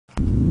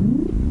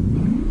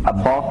a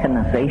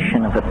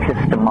balkanization of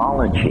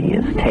epistemology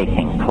is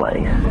taking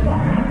place.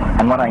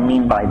 And what I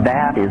mean by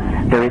that is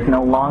there is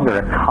no longer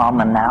a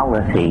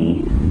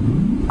commonality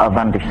of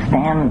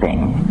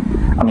understanding.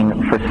 I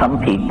mean, for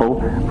some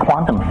people,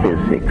 quantum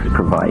physics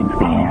provides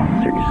the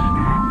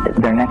answers.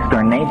 Their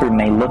next-door neighbor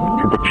may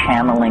look to the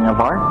channeling of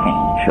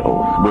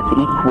archangels with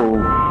equal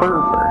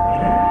fervor.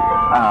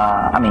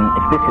 I mean,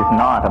 if this is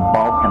not a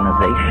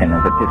balkanization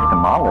of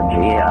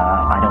epistemology,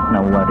 I don't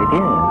know what it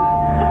is.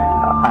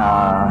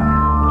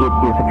 It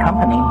is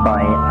accompanied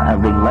by a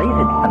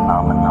related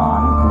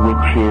phenomenon,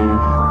 which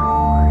is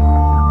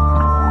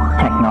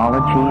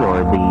technology,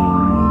 or the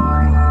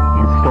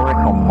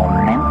historical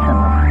momentum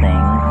of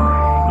things,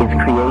 is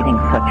creating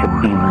such a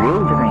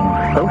bewildering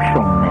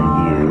social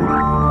milieu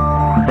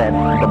that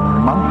the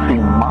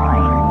monkey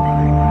mind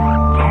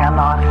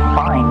cannot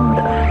find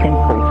a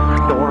simple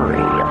story,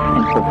 a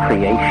simple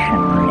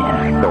creation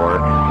myth or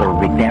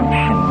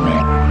redemption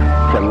myth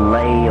to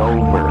lay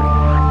over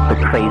the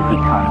crazy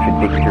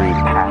contradictory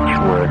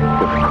patchwork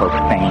of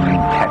profane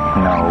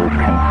techno,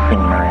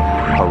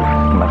 consumerist,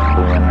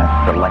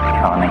 post-masculinist,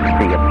 electronic,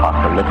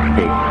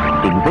 pre-apocalyptic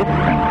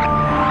existence.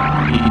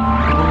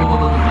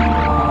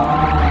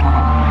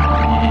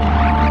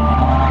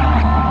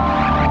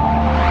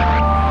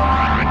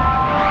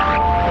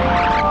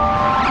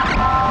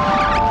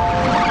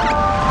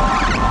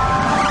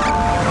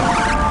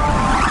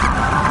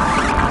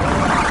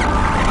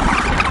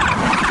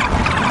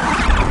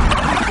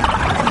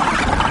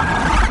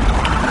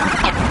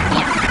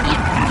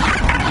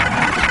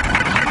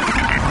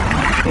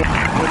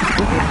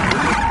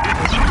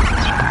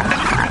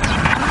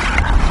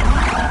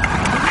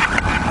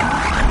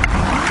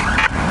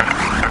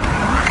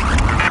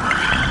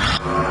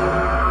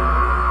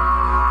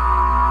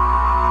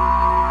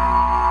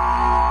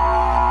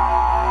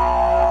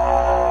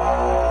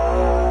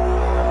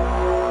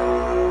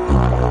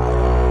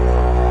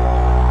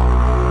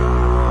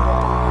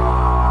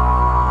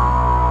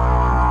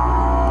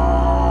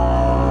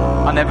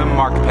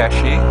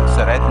 Pesce,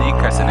 Seretni,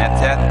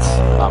 Kersenetet,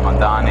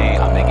 Amandani,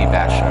 Amegi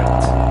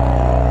Bashert.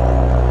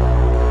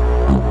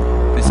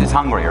 This is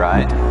Hungary,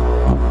 right?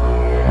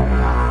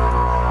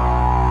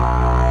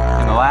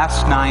 In the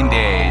last 9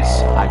 days,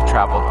 I've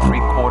traveled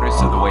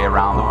 3/4 of the way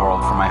around the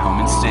world from my home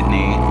in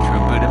Sydney,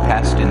 through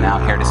Budapest, and now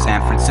here to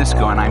San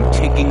Francisco, and I'm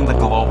taking the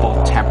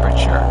global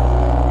temperature.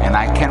 And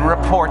I can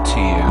report to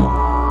you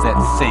that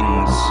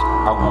things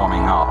are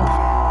warming up.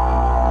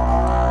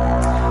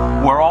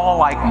 We're all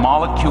like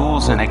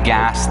molecules in a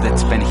gas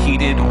that's been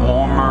heated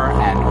warmer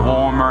and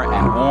warmer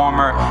and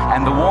warmer,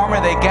 and the warmer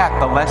they get,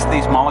 the less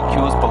these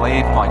molecules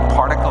behave like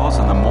particles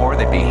and the more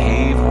they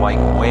behave like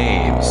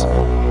waves.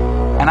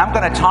 And I'm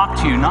going to talk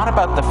to you not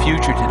about the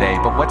future today,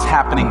 but what's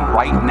happening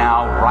right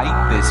now,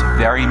 right this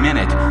very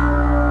minute.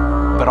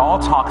 But all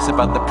talks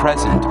about the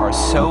present are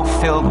so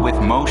filled with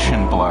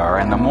motion blur,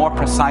 and the more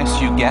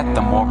precise you get,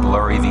 the more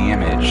blurry the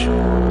image.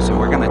 So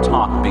we're going to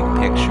talk big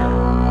picture.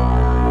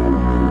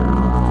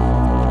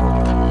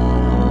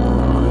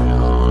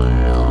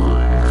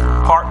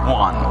 Part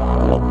 1.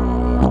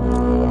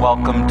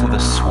 Welcome to the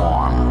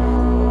swarm.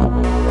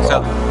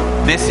 So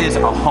this is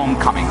a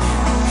homecoming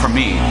for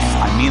me.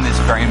 I mean this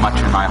very much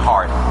in my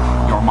heart.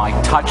 You're my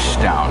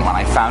touchstone. When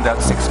I found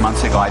out 6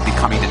 months ago I'd be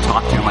coming to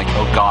talk to you, I'm like,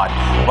 oh God,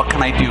 what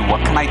can I do?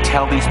 What can I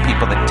tell these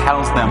people that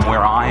tells them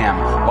where I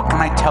am? What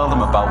can I tell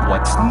them about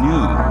what's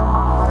new?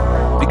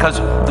 Because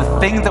the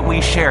thing that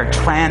we share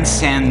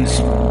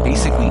transcends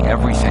basically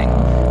everything.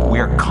 We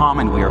are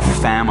common, we are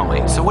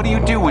family. So what do you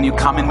do when you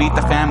come and meet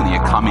the family? You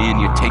come in,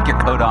 you take your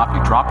coat off,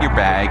 you drop your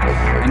bag,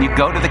 and you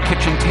go to the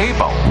kitchen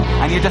table.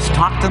 And you just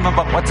talk to them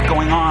about what's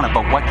going on,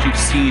 about what you've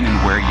seen and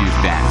where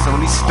you've been. So let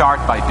me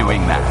start by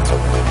doing that.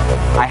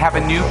 I have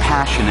a new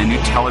passion, a new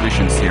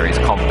television series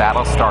called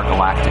Battlestar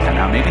Galactica.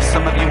 Now maybe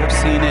some of you have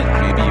seen it,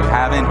 maybe you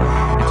haven't.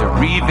 It's a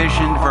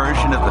revisioned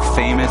version of the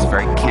famous,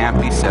 very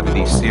campy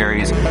 70s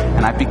series,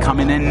 and I've become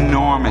an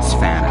enormous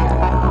fan of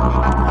it.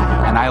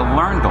 And I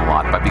learned a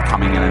lot by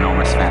becoming an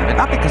enormous fan of it.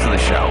 Not because of the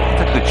show,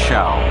 it's a good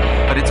show,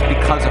 but it's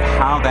because of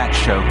how that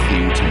show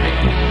came to me.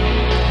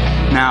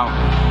 Now,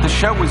 the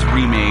show was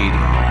remade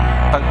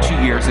about 2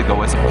 years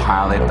ago as a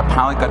pilot. The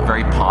pilot got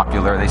very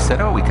popular. They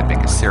said, oh, we could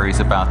make a series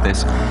about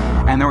this.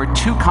 And there were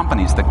 2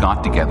 companies that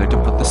got together to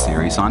put the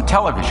series on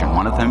television.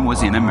 One of them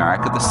was in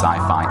America, the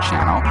Sci-Fi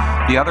Channel.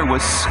 The other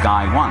was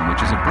Sky One,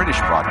 which is a British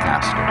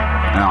broadcaster,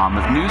 an arm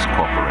of News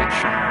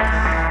Corporation.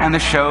 And the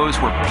shows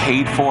were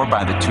paid for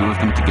by the 2 of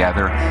them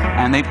together,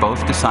 and they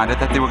both decided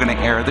that they were going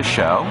to air the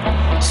show.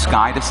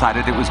 Sky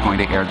decided it was going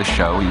to air the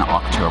show in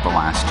October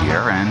last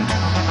year, and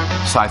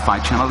Sci-Fi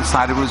Channel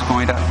decided it was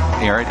going to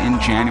air it in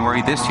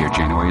January this year.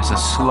 January is a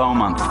slow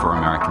month for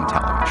American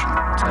television,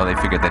 so they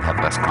figured they'd have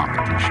less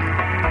competition.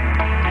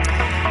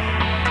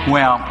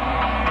 Well,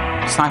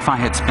 Sci-Fi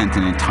had spent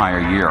an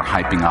entire year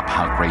hyping up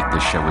how great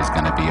this show was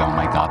going to be. Oh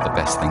my God, the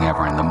best thing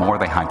ever. And the more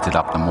they hyped it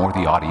up, the more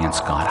the audience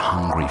got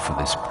hungry for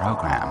this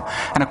program.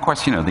 And of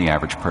course, you know, the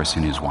average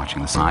person who's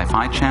watching the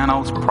Sci-Fi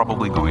Channel is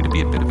probably going to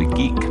be a bit of a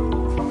geek.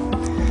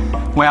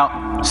 Well,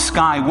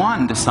 Sky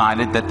One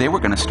decided that they were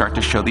going to start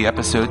to show the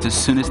episodes as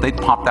soon as they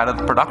popped out of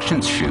the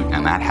production shoot,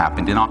 and that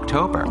happened in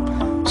October.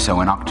 So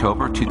in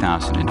October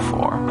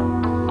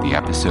 2004, the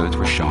episodes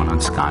were shown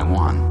on Sky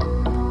One.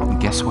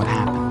 And guess what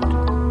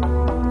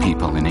happened?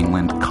 People in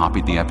England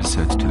copied the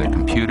episodes to their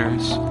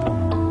computers,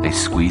 they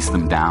squeezed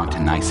them down to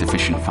nice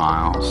efficient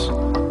files,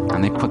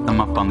 and they put them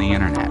up on the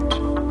internet.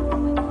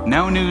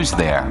 No news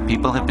there.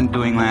 People have been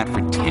doing that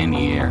for 10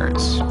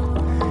 years.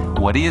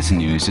 What is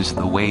news is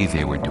the way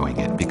they were doing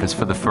it, because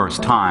for the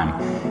first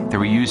time, they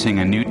were using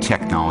a new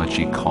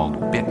technology called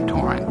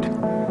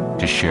BitTorrent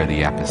to share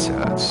the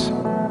episodes.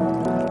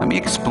 Let me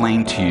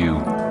explain to you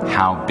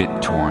how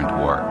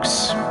BitTorrent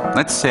works.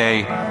 Let's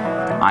say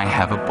I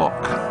have a book.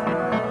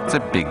 It's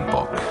a big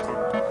book.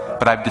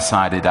 But I've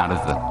decided out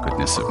of the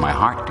goodness of my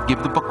heart to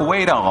give the book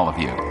away to all of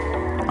you.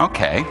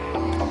 Okay,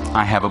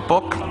 I have a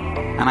book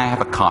and I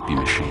have a copy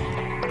machine.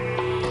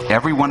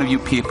 Every one of you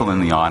people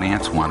in the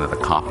audience wanted a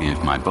copy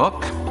of my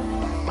book.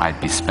 I'd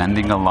be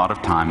spending a lot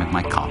of time at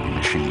my copy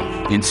machine.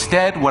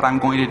 Instead, what I'm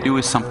going to do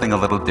is something a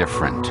little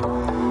different.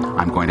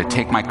 I'm going to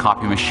take my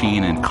copy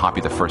machine and copy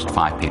the first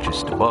 5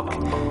 pages of the book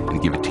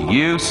and give it to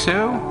you,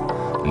 Sue.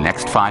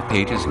 Next 5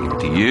 pages and give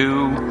it to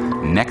you.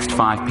 Next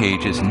 5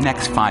 pages,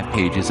 next 5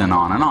 pages, and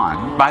on and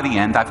on. By the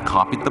end, I've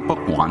copied the book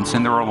once,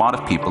 and there are a lot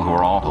of people who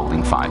are all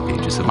holding 5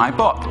 pages of my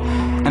book.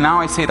 And now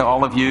I say to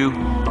all of you,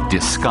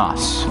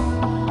 discuss.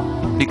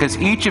 Because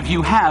each of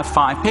you have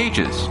 5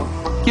 pages.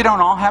 You don't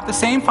all have the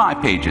same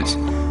 5 pages,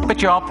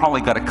 but you all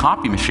probably got a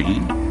copy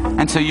machine,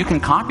 and so you can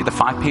copy the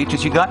 5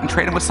 pages you got and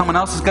trade them with someone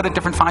else who's got a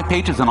different 5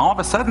 pages, and all of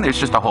a sudden there's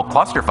just a whole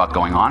clusterfuck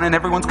going on, and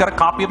everyone's got a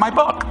copy of my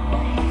book.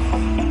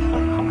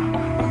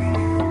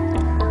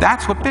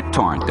 That's what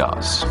BitTorrent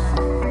does.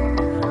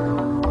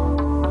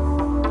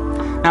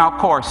 Now, of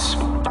course,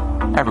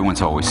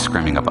 everyone's always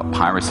screaming about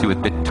piracy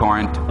with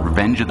BitTorrent.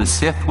 Revenge of the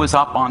Sith was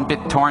up on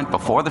BitTorrent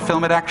before the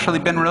film had actually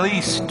been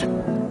released.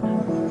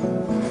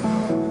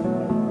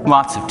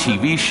 Lots of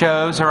TV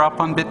shows are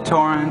up on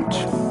BitTorrent.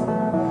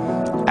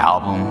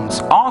 Albums,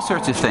 all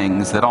sorts of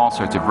things that all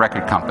sorts of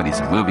record companies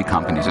and movie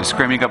companies are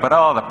screaming about.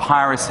 Oh, the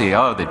piracy,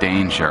 oh, the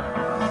danger.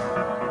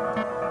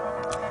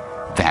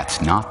 That's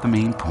not the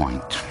main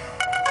point.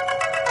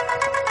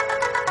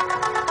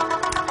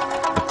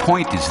 The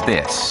point is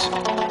this.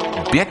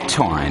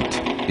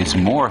 BitTorrent is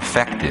more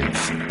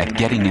effective at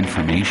getting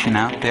information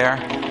out there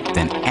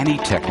than any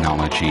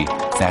technology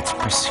that's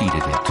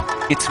preceded it.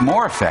 It's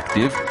more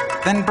effective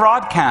than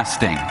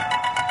broadcasting.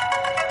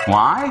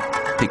 Why?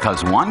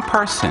 Because one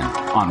person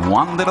on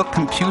one little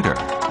computer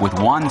with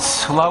one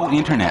slow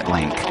internet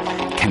link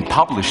can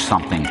publish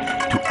something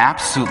to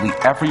absolutely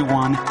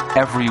everyone,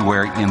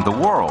 everywhere in the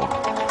world.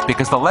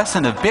 Because the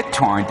lesson of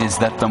BitTorrent is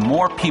that the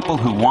more people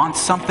who want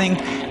something,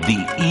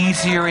 the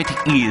easier it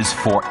is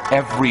for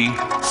every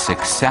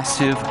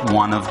successive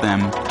one of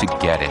them to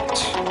get it.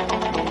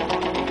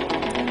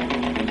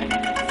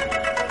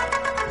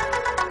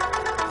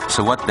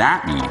 So what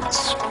that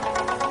means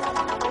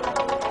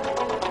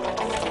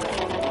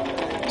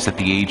is that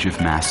the age of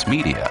mass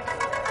media,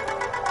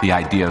 the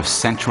idea of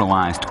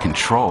centralized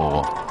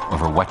control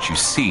over what you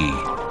see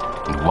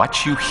and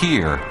what you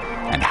hear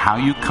and how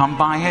you come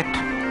by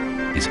it,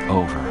 is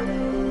over.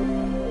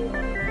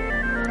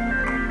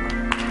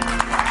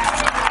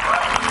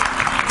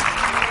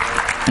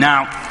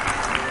 Now,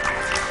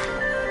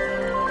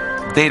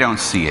 they don't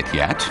see it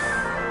yet.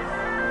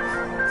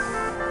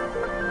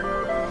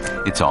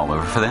 It's all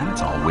over for them.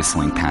 It's all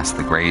whistling past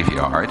the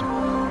graveyard.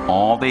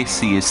 All they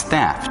see is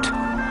theft.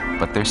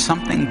 But there's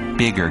something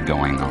bigger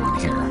going on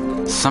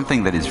here.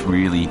 Something that is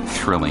really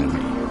thrilling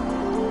me.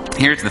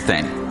 Here's the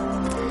thing.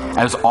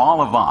 As all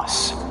of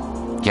us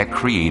get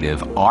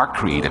creative, are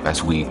creative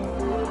as we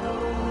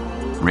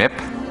rip,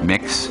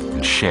 mix,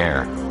 and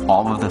share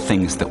all of the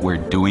things that we're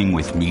doing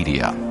with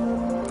media,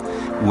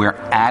 we're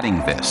adding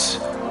this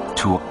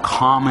to a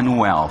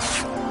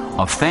commonwealth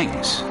of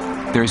things.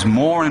 There's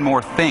more and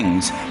more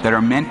things that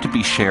are meant to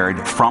be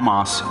shared from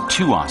us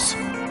to us,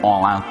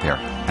 all out there.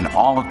 And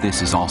all of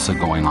this is also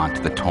going on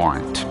to the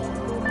torrent.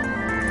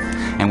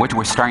 And what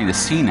we're starting to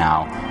see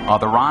now are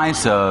the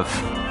rise of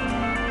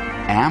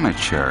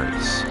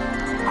amateurs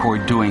who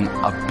are doing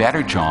a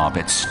better job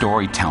at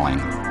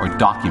storytelling or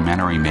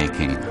documentary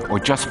making or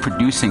just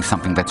producing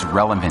something that's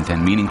relevant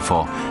and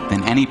meaningful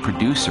than any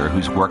producer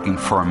who's working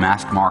for a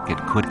mass market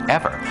could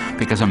ever.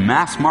 Because a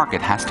mass market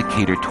has to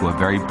cater to a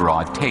very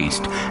broad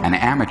taste. An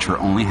amateur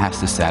only has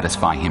to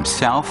satisfy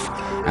himself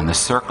and the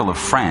circle of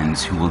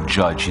friends who will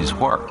judge his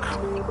work.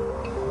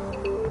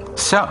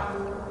 So,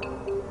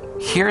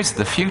 here's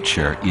the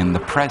future in the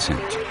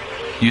present.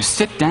 You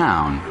sit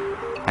down,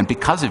 and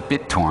because of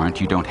BitTorrent,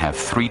 you don't have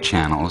 3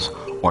 channels,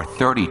 or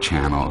 30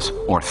 channels,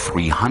 or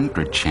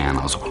 300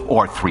 channels,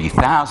 or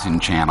 3,000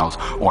 channels,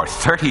 or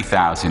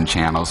 30,000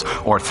 channels,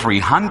 or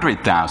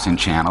 300,000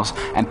 channels,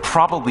 and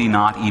probably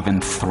not even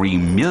 3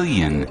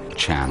 million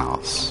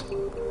channels.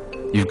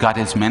 You've got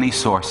as many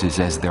sources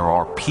as there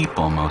are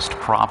people, most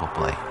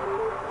probably.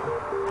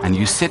 And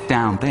you sit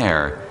down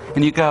there,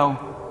 and you go,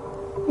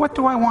 what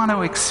do I want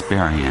to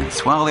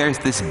experience? Well, there's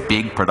this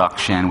big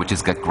production, which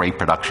has got great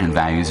production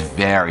values,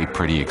 very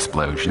pretty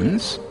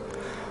explosions.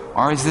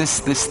 Or is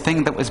this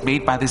thing that was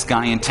made by this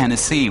guy in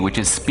Tennessee, which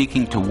is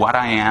speaking to what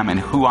I am and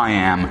who I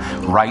am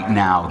right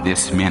now,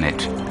 this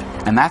minute?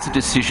 And that's a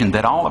decision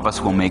that all of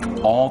us will make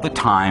all the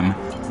time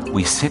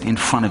we sit in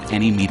front of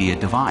any media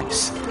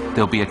device.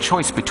 There'll be a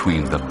choice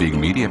between the big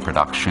media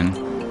production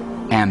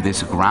and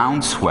this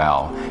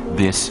groundswell,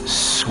 this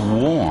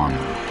swarm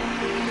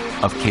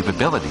of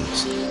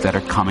capabilities that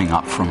are coming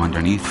up from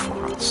underneath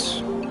for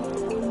us.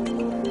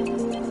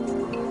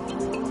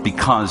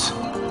 Because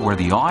we're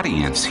the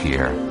audience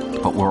here,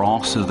 but we're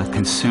also the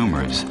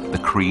consumers, the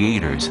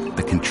creators,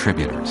 the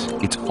contributors.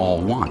 It's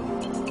all one.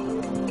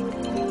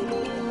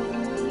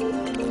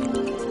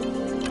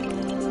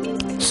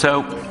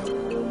 So,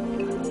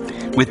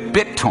 with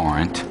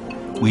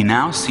BitTorrent, we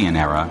now see an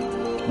era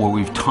where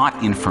we've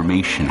taught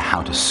information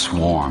how to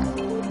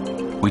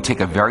swarm. We take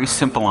a very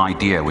simple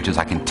idea, which is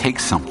I can take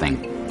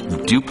something,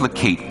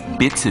 duplicate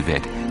bits of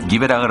it,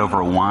 give it out over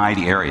a wide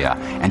area,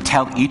 and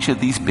tell each of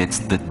these bits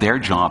that their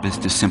job is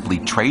to simply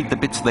trade the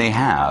bits they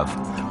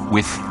have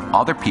with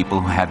other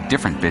people who have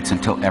different bits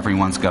until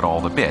everyone's got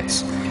all the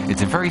bits.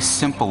 It's a very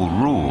simple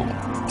rule.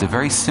 It's a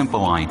very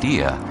simple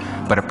idea,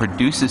 but it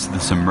produces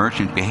this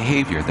emergent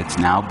behavior that's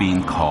now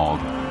being called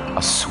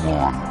a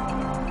swarm.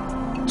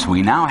 So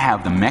we now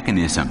have the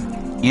mechanism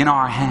in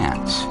our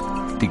hands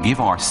to give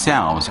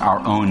ourselves our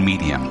own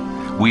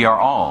medium. We are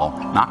all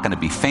not going to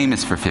be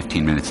famous for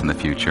 15 minutes in the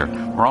future.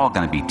 We're all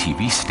going to be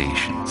TV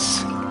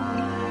stations.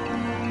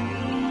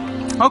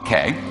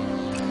 Okay,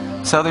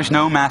 so there's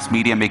no mass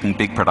media making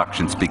big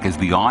productions because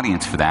the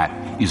audience for that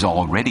is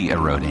already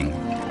eroding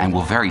and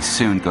will very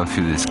soon go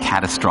through this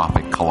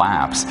catastrophic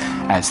collapse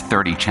as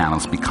 30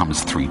 channels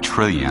becomes 3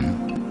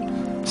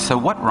 trillion. So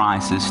what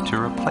rises to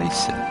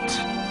replace it?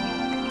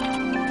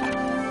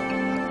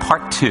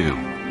 Part 2.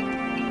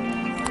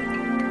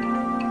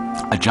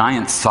 A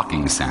giant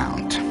sucking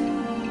sound.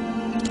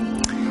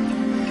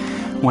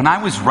 When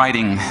I was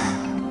writing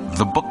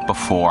the book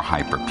before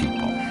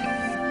Hyperpeople,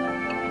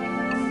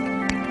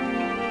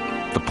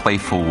 The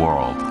Playful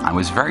World, I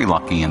was very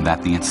lucky in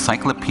that the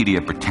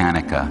Encyclopedia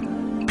Britannica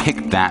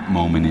picked that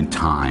moment in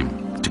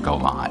time to go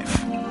live.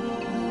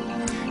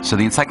 So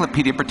the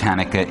Encyclopedia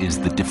Britannica is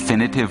the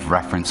definitive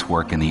reference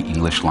work in the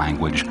English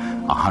language,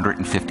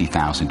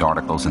 150,000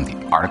 articles, and the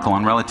article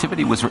on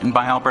relativity was written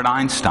by Albert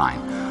Einstein.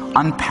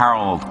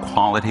 Unparalleled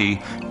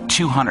quality,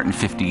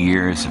 250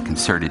 years of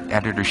concerted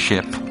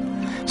editorship.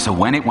 So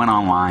when it went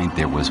online,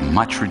 there was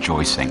much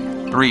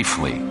rejoicing,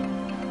 briefly,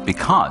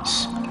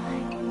 because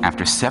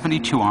after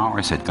 72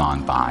 hours had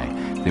gone by,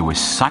 there was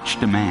such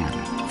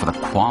demand for the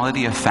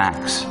quality of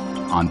facts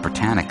on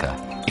Britannica,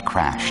 it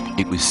crashed.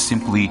 It was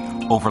simply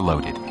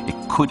overloaded. It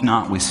could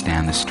not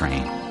withstand the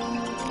strain.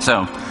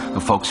 So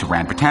the folks who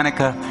ran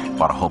Britannica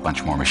bought a whole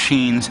bunch more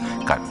machines,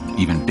 got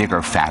even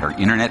bigger, fatter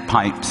internet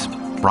pipes,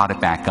 brought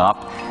it back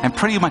up, and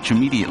pretty much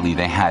immediately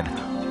they had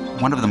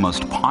one of the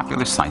most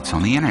popular sites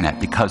on the internet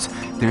because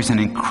there's an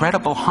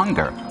incredible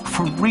hunger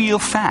for real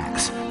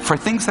facts, for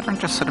things that aren't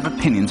just sort of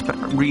opinions, but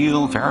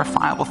real,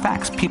 verifiable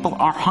facts. People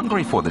are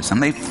hungry for this,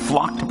 and they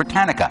flock to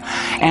Britannica.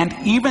 And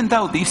even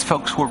though these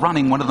folks were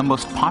running one of the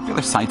most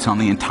popular sites on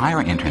the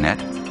entire internet,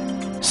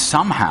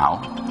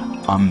 somehow,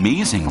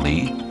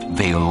 amazingly,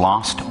 they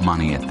lost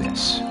money at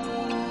this.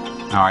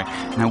 All right.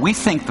 Now, we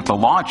think that the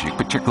logic,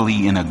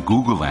 particularly in a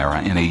Google era,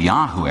 in a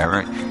Yahoo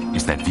era,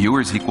 is that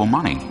viewers equal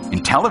money.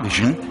 In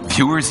television,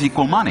 viewers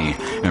equal money.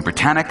 In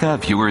Britannica,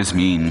 viewers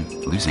mean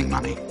losing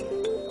money.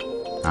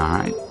 All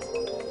right.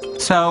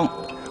 So,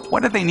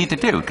 what do they need to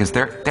do? Because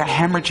they're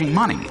hemorrhaging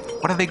money.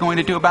 What are they going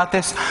to do about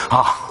this?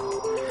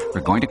 Oh,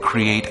 we're going to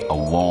create a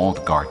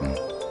walled garden.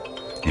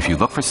 If you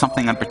look for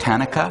something on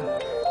Britannica,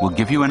 we'll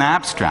give you an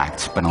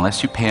abstract, but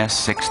unless you pay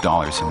us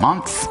 $6 a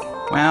month,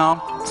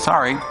 well,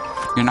 sorry.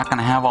 You're not going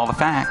to have all the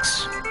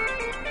facts.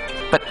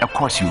 But, of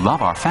course, you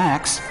love our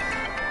facts.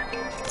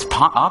 It's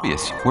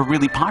obvious. We're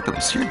really popular.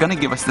 So you're going to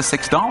give us the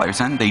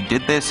 $6. And they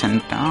did this,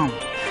 and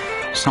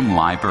some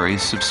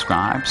libraries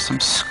subscribed, some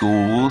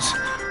schools,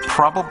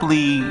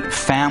 probably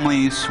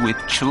families with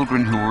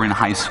children who were in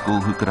high school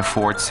who could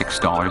afford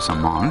 $6 a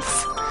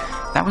month.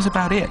 That was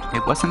about it.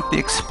 It wasn't the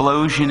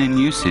explosion in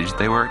usage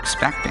they were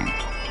expecting.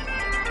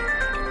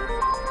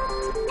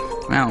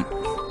 Well,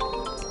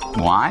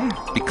 why?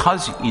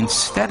 Because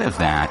instead of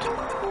that,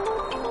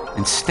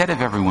 instead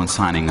of everyone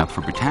signing up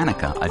for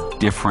Britannica, a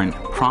different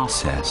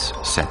process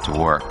set to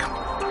work.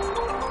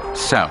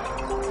 So,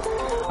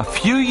 a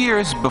few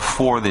years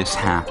before this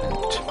happened,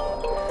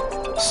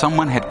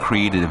 someone had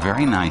created a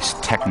very nice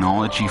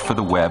technology for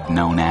the web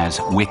known as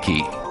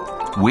Wiki.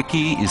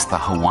 Wiki is the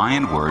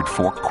Hawaiian word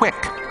for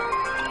quick.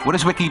 What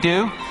does Wiki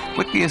do?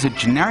 Wiki is a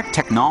generic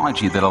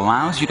technology that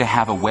allows you to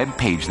have a web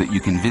page that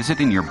you can visit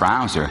in your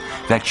browser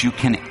that you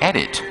can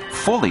edit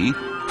fully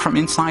from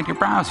inside your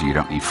browser. You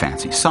don't need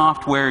fancy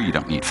software, you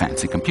don't need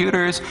fancy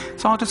computers.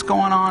 It's all just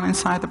going on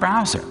inside the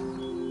browser.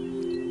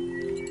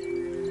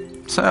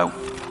 So,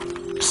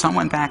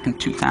 someone back in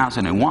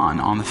 2001,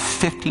 on the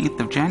 15th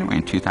of January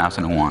in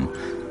 2001,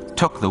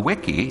 took the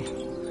wiki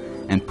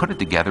and put it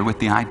together with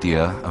the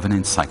idea of an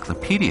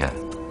encyclopedia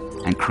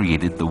and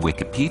created the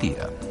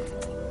Wikipedia.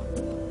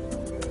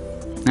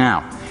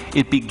 Now,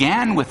 it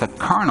began with a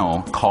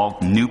kernel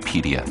called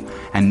Newpedia,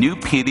 and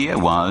Newpedia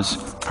was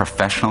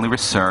professionally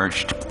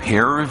researched,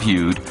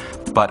 peer-reviewed,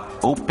 but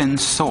open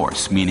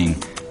source, meaning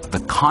the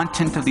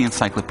content of the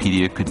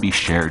encyclopedia could be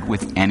shared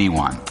with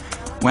anyone.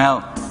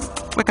 Well,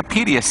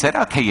 Wikipedia said,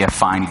 okay, yeah,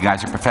 fine, you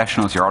guys are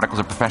professionals, your articles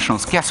are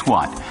professionals. Guess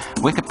what?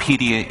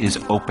 Wikipedia is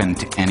open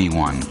to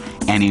anyone.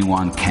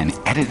 Anyone can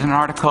edit an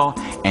article,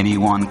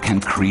 anyone can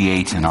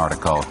create an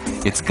article.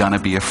 It's gonna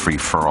be a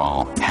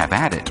free-for-all. Have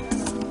at it.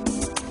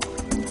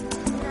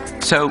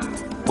 So,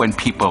 when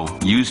people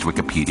used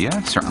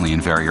Wikipedia, certainly in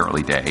very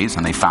early days,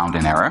 and they found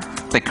an error,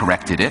 they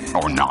corrected it,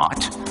 or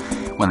not.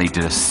 When they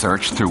did a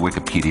search through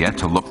Wikipedia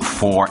to look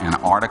for an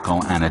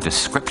article and a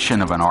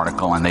description of an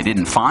article and they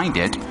didn't find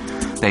it,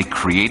 they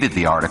created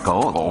the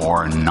article,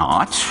 or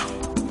not.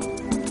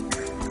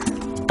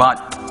 But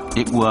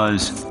it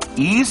was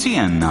easy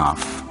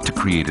enough to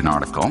create an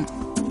article.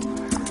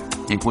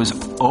 It was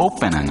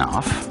open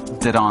enough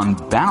that on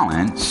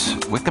balance,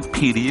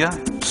 Wikipedia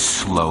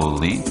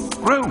slowly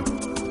grew.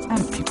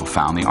 And people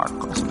found the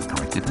articles and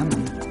corrected them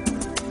and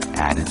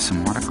added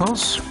some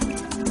articles.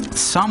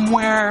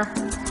 Somewhere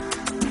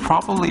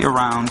probably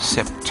around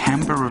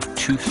September of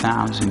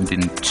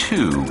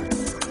 2002,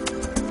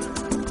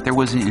 there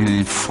was an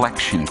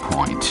inflection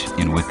point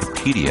in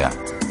Wikipedia,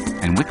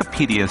 and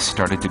Wikipedia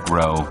started to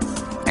grow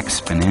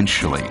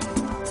exponentially.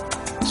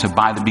 So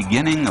by the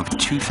beginning of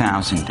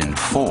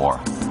 2004,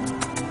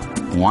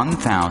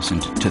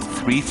 1,000 to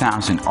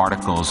 3,000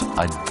 articles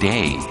a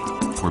day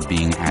were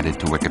being added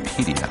to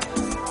Wikipedia.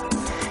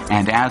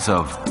 And as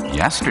of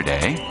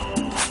yesterday,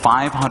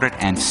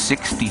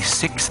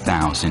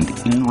 566,000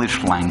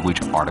 English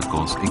language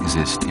articles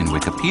exist in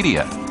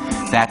Wikipedia.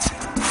 That's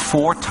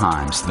 4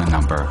 times the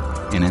number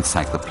in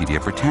Encyclopedia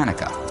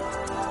Britannica.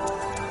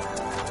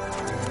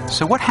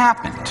 So what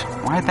happened?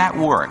 Why did that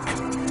work?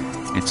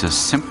 It's a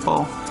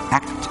simple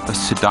act of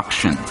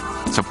seduction.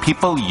 So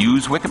people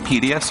use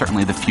Wikipedia,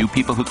 certainly the few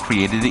people who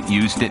created it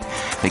used it.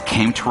 They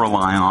came to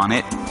rely on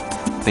it.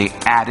 They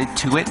added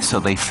to it, so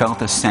they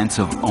felt a sense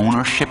of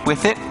ownership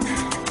with it.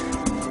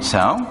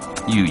 So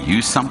you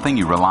use something,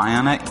 you rely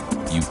on it,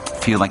 you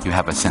feel like you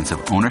have a sense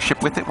of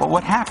ownership with it. Well,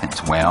 what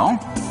happens? Well,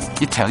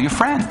 you tell your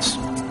friends.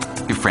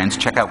 Your friends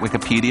check out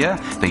Wikipedia,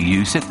 they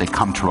use it, they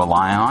come to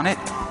rely on it,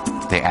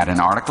 they add an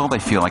article, they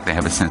feel like they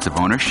have a sense of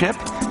ownership,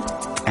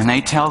 and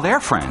they tell their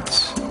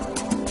friends.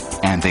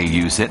 And they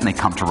use it and they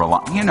come to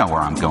rely. You know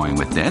where I'm going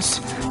with this.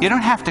 You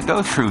don't have to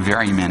go through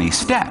very many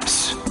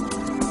steps,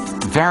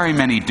 very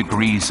many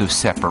degrees of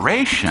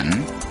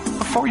separation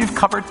before you've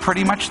covered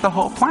pretty much the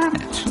whole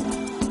planet.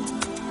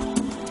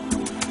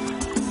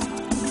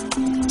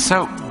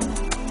 So,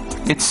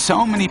 it's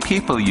so many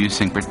people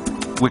using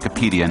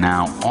Wikipedia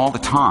now all the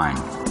time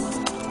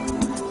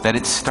that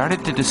it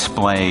started to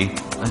display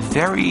a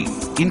very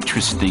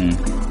interesting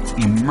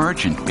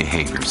emergent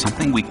behavior,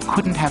 something we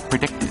couldn't have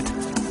predicted.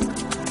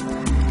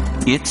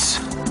 It's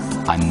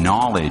a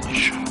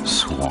knowledge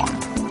swarm.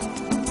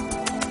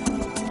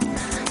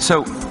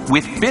 So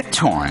with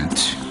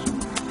BitTorrent,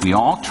 we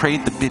all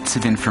trade the bits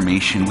of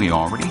information we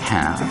already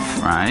have,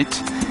 right?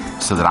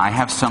 So that I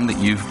have some that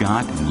you've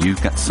got, and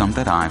you've got some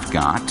that I've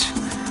got.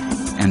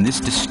 And this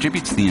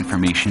distributes the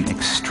information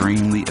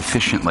extremely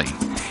efficiently.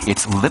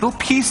 It's little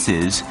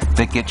pieces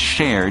that get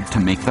shared to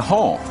make the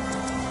whole.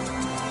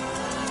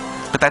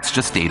 But that's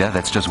just data,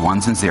 that's just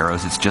ones and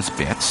zeros, it's just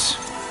bits.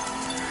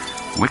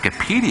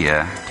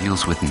 Wikipedia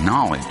deals with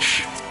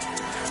knowledge.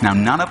 Now,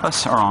 none of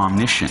us are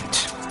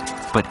omniscient,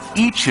 but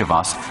each of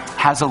us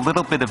has a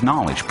little bit of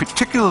knowledge,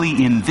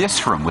 particularly in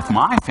this room with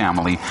my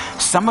family.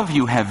 Some of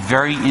you have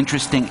very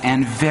interesting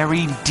and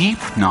very deep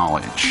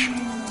knowledge.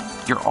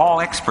 You're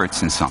all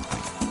experts in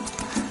something.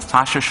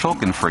 Sasha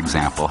Shulgin, for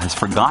example, has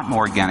forgotten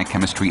organic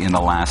chemistry in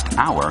the last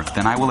hour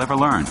than I will ever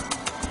learn.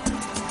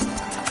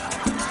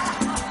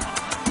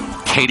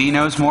 Katie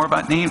knows more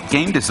about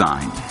game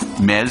design.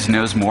 Mez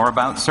knows more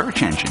about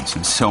search engines,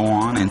 and so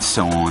on, and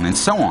so on, and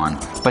so on.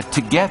 But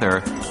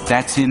together,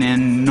 that's an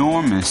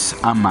enormous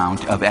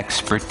amount of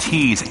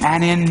expertise,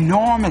 an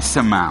enormous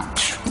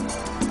amount.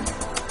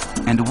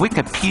 And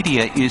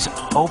Wikipedia is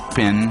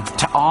open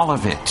to all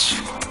of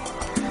it.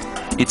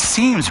 It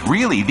seems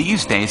really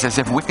these days as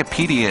if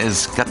Wikipedia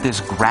has got this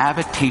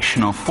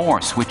gravitational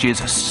force which is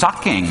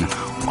sucking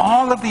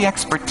all of the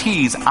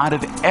expertise out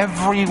of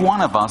every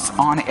one of us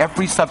on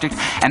every subject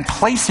and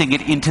placing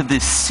it into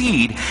this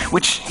seed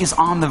which is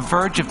on the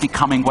verge of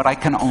becoming what I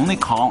can only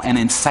call an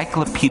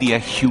Encyclopedia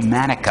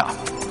Humanica.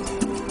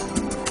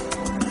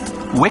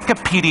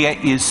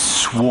 Wikipedia is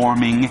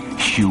swarming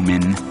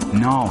human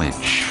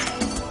knowledge.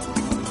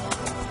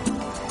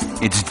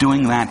 It's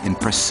doing that in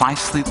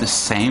precisely the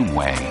same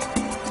way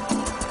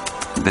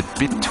that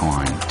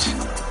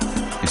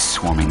BitTorrent is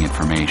swarming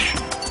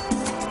information.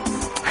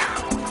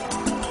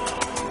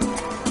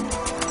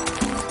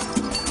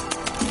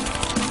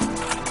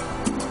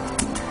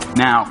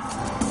 Now,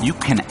 you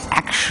can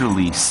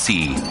actually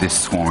see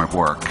this swarm at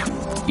work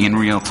in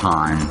real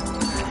time.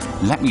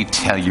 Let me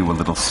tell you a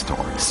little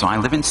story. So I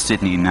live in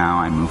Sydney now.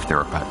 I moved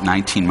there about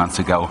 19 months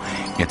ago.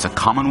 It's a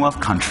Commonwealth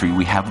country.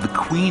 We have the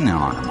Queen in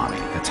our money.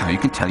 That's how you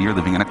can tell you're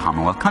living in a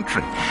Commonwealth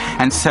country.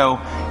 And so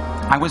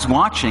I was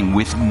watching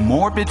with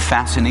morbid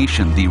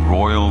fascination the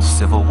royal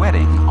civil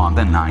wedding on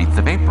the 9th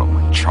of April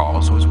when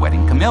Charles was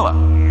wedding Camilla.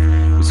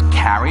 It was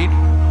carried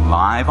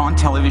live on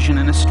television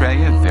in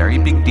Australia, very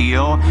big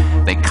deal.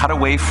 They cut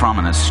away from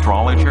an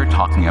astrologer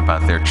talking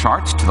about their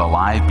charts to the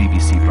live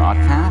BBC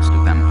broadcast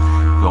of them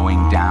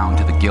going down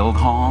to the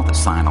Guildhall to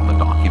sign all the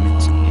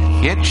documents and get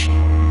hitched.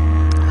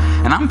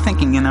 And I'm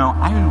thinking, you know,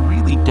 I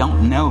really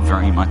don't know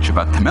very much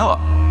about Camilla.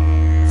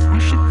 I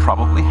should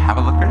probably have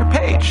a look at her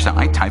page. So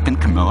I type in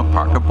Camilla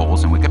Parker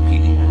Bowles in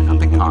Wikipedia, and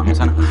nothing comes.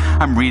 And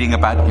I'm reading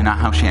about, you know,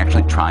 how she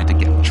actually tried to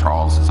get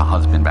Charles as a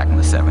husband back in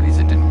the 70s.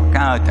 It didn't work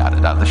out,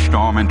 da-da-da, the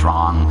Sturm und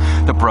Drang,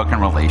 the broken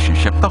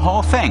relationship, the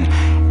whole thing.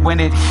 When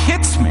it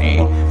hits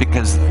me,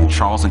 because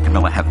Charles and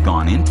Camilla have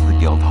gone into the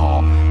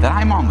Guildhall, that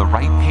I'm on the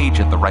right page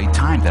at the right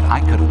time, that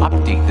I could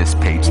update this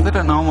page so that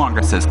it no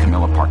longer says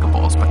Camilla Parker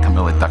Bowles, but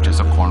Camilla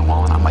Duchess of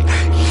Cornwall, and I'm like,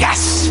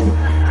 yes!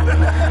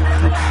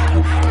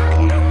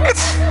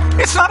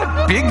 It's not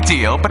a big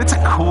deal, but it's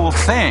a cool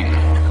thing.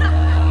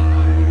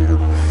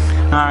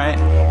 All right,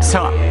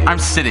 so I'm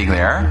sitting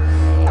there,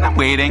 and I'm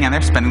waiting, and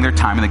they're spending their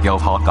time in the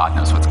Guildhall. God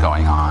knows what's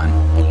going on.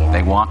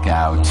 They walk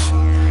out.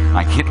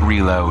 I hit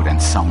reload,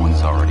 and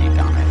someone's already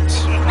done it.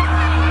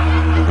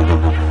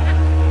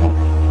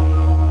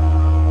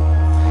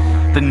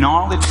 The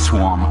knowledge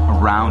swarm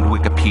around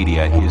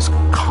Wikipedia is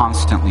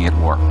constantly at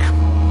work.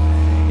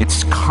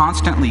 It's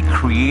constantly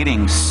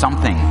creating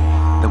something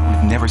that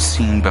we've never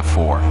seen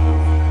before.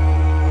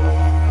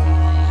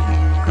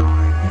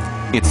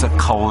 It's a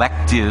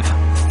collective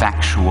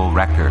factual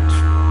record.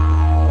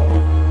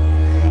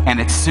 And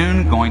it's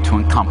soon going to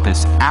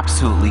encompass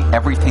absolutely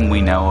everything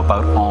we know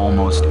about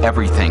almost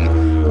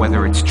everything,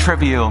 whether it's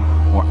trivial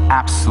or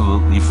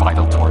absolutely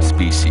vital to our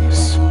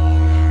species.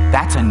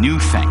 That's a new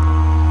thing.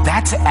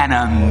 That's an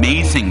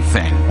amazing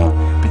thing.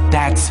 But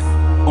that's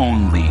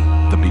only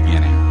the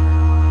beginning.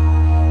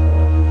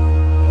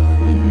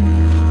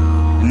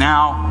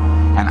 Now,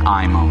 an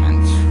I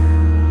moment.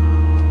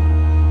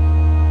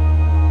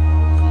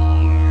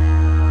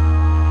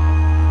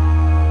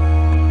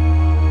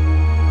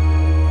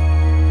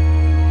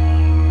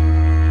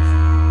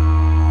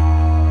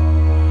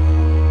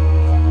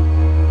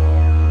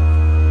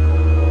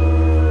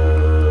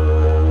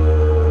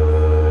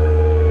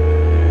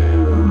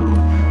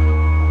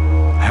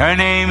 Her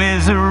name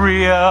is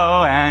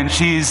Rio, and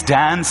she's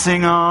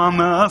dancing on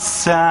the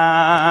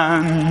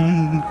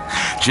sand,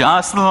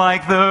 just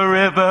like the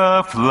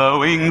river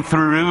flowing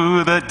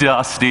through the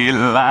dusty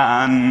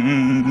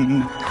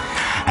land.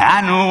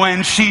 And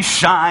when she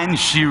shines,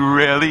 she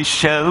really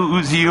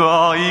shows you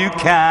all you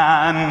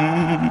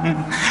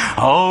can.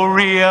 Oh,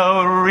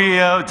 Rio,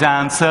 Rio,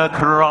 dance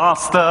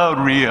across the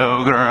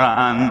Rio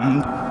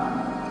Grande.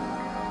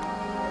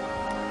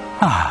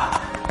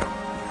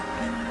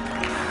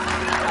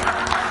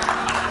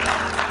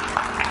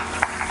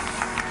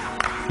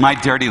 My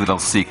dirty little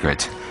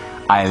secret,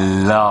 I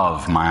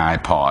love my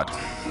iPod.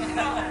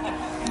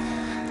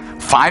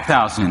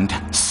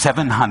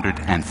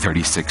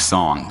 5,736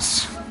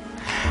 songs.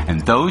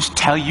 And those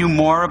tell you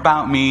more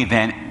about me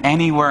than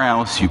anywhere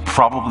else you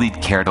probably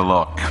care to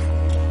look.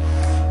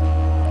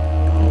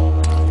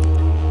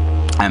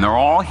 And they're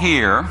all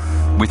here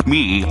with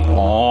me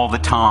all the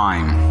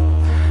time.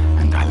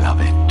 And I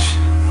love it.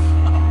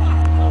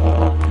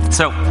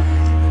 So,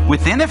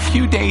 within a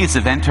few days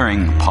of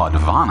entering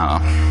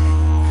Podvana,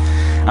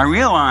 I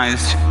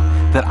realized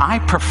that I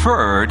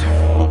preferred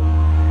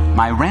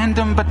my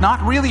random but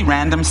not really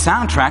random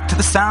soundtrack to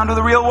the sound of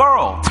the real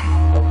world.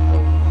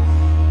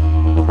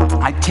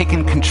 I'd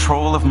taken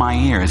control of my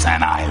ears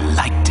and I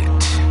liked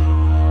it.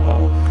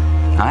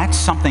 Now that's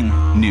something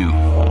new.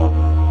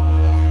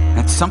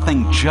 That's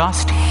something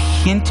just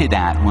hinted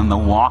at when the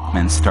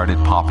Walkman started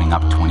popping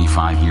up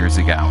 25 years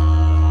ago.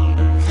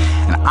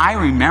 And I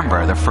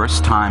remember the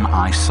first time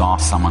I saw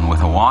someone with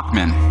a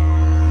Walkman.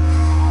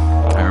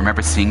 I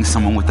remember seeing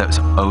someone with those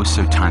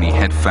oh-so-tiny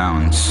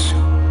headphones.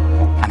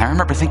 And I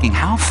remember thinking,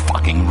 how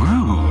fucking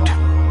rude.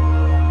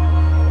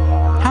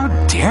 How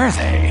dare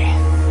they?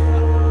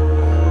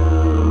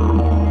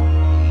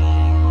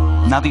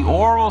 Now, the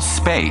oral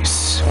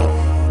space,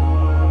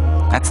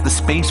 that's the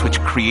space which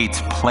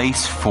creates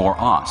place for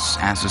us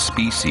as a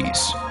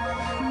species.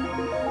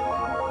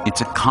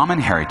 It's a common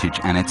heritage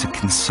and it's a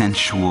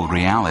consensual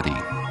reality.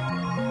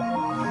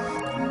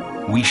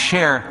 We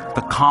share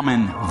the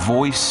common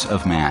voice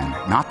of man,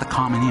 not the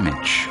common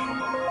image.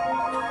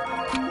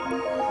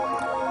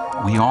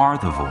 We are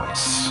the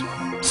voice.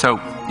 So,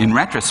 in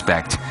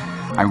retrospect,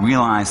 I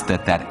realized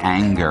that that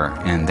anger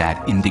and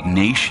that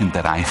indignation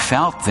that I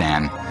felt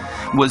then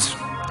was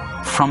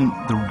from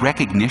the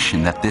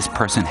recognition that this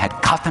person had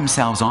cut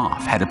themselves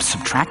off, had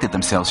subtracted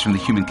themselves from the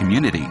human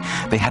community.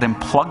 They had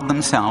unplugged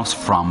themselves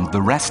from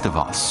the rest of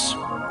us.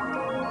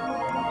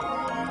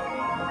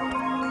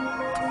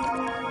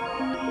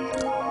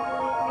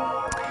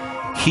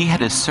 he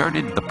had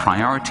asserted the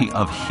priority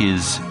of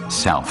his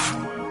self,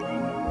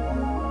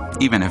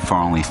 even if for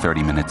only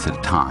 30 minutes at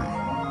a time.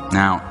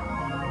 Now,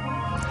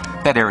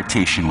 that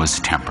irritation was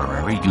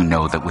temporary. You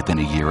know that within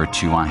a year or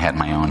two I had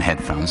my own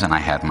headphones and I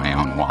had my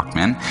own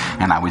Walkman,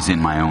 and I was in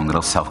my own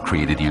little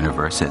self-created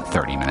universe at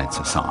 30 minutes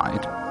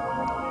aside.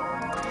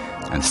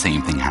 And the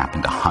same thing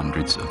happened to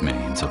hundreds of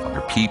millions of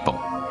other people.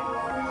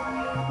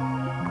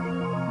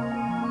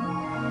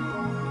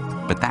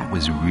 But that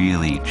was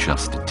really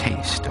just a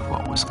taste of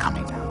what was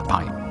coming down the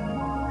pipe.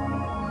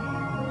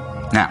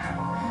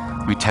 Now,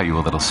 let me tell you a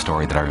little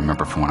story that I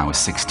remember from when I was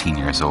 16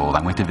 years old.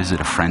 I went to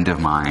visit a friend of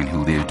mine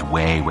who lived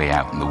way, way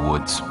out in the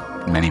woods,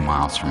 many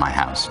miles from my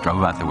house.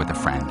 Drove out there with a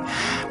friend.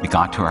 We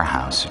got to her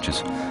house, which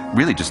is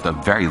really just a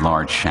very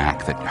large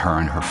shack that her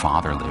and her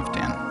father lived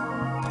in.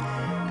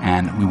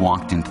 And we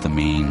walked into the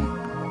main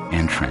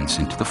entrance,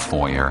 into the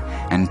foyer,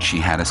 and she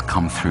had us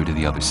come through to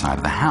the other side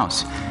of the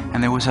house.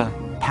 And there was a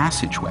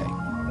passageway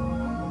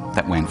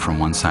that went from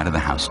one side of the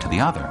house to the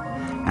other.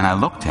 And I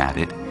looked at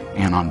it,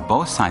 and on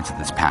both sides of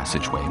this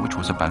passageway, which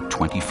was about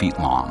 20 feet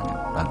long,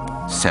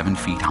 about 7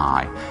 feet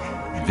high,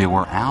 there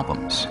were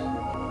albums.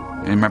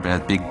 You remember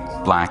that big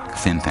black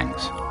thin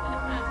things?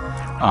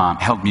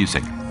 Held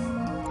music.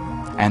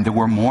 And there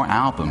were more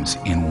albums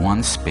in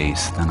one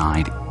space than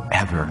I'd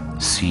ever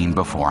seen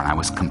before, and I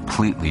was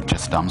completely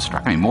just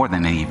dumbstruck. I mean, more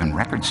than even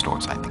record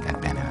stores I think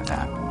I'd been in at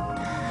that.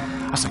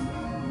 I was like,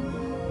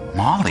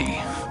 Molly,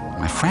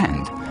 my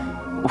friend,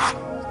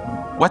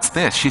 what's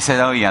this? She said,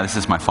 oh yeah, this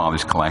is my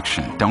father's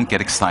collection. Don't get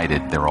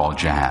excited, they're all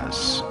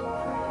jazz.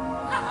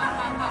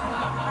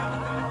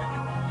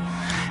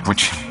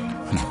 Which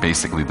is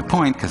basically the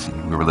point, because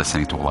we were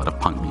listening to a lot of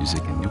punk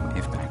music and new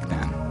wave back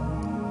then.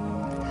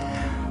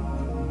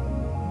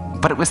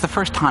 But it was the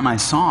first time I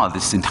saw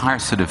this entire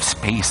sort of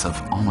space of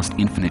almost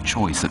infinite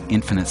choice, of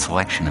infinite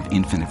selection, of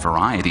infinite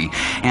variety.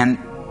 And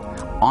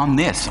on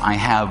this, I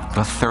have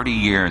the 30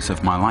 years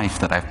of my life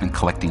that I've been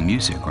collecting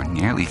music, or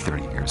nearly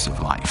 30 years of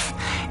life.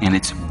 And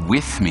it's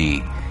with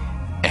me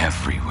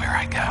everywhere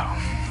I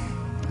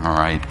go. All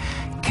right?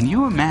 Can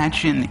you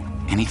imagine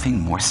anything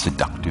more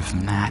seductive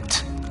than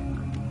that?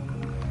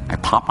 I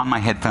pop on my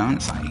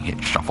headphones, I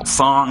hit shuffle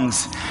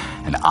songs,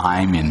 and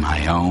I'm in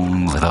my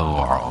own little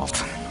world.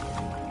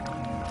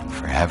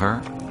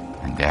 Forever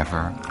and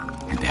ever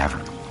and ever.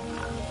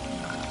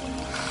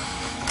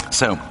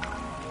 So,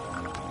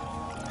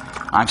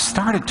 I've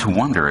started to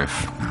wonder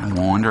if I'm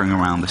wandering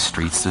around the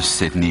streets of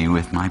Sydney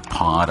with my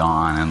pod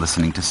on and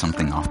listening to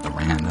something off the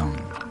random.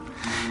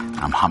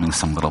 I'm humming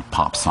some little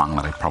pop song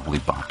that I probably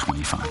bought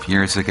 25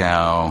 years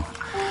ago.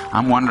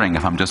 I'm wondering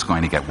if I'm just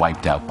going to get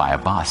wiped out by a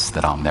bus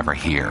that I'll never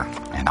hear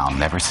and I'll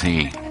never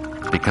see,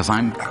 because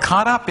I'm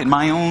caught up in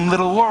my own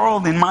little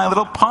world, in my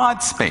little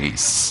pod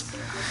space.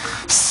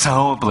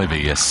 So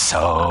oblivious,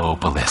 so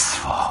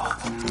blissful.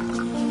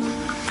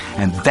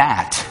 And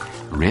that,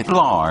 writ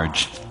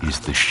large, is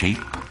the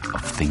shape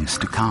of things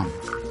to come.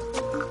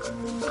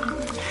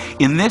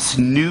 In this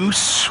new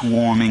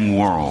swarming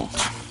world,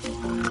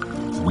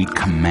 we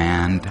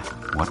command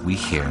what we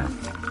hear.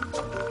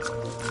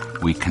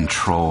 We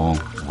control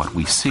what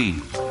we see.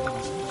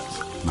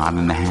 Not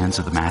in the hands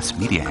of the mass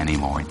media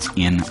anymore. It's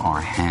in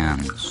our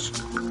hands.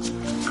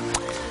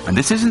 And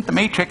this isn't the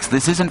Matrix,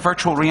 this isn't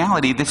virtual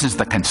reality, this is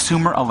the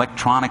consumer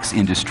electronics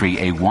industry,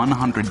 a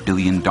 $100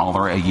 billion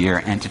a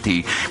year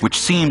entity, which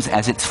seems,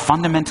 as its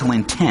fundamental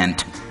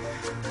intent,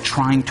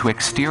 trying to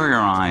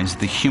exteriorize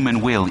the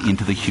human will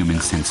into the human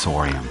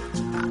sensorium.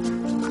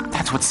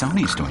 That's what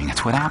Sony's doing,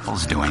 it's what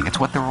Apple's doing, it's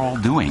what they're all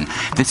doing.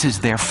 This is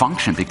their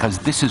function, because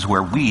this is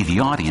where we, the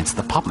audience,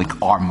 the public,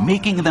 are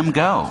making them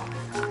go.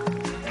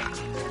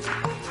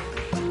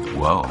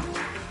 Whoa.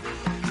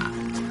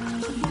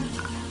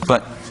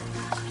 But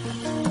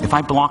if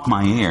I block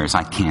my ears,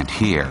 I can't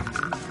hear.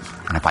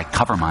 And if I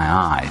cover my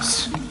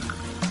eyes,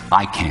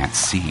 I can't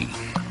see.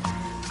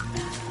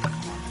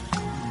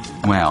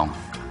 Well,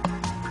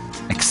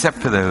 except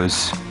for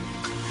those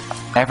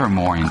ever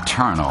more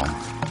internal,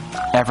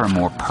 ever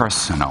more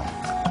personal,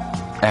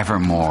 ever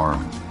more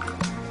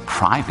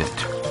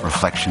private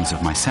reflections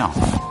of myself.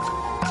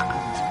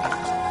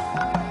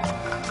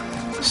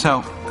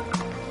 So,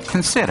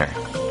 consider,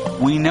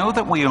 we know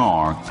that we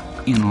are,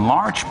 in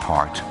large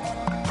part,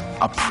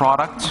 a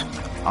product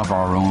of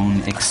our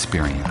own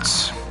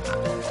experience.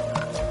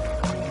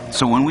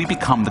 So when we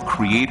become the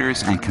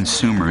creators and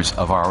consumers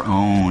of our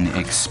own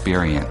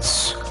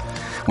experience,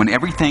 when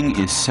everything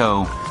is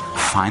so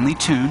finely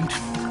tuned,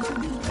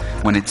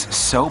 when it's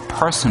so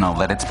personal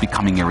that it's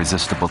becoming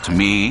irresistible to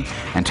me,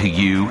 and to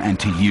you, and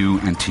to you,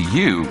 and to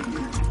you,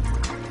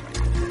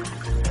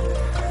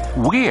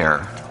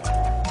 where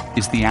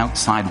is the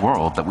outside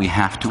world that we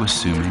have to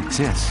assume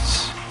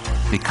exists?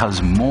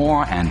 Because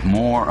more and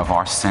more of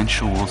our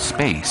sensual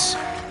space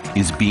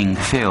is being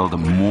filled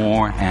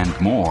more and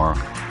more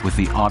with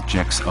the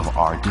objects of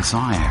our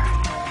desire.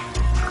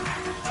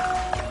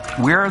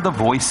 Where are the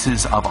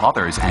voices of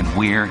others, and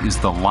where is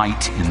the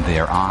light in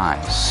their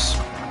eyes?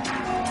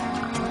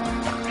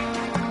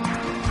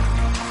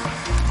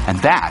 And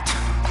that,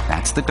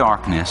 That's the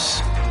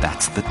darkness,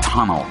 that's the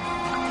tunnel.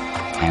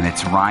 And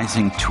it's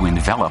rising to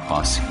envelop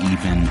us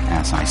even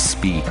as I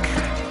speak.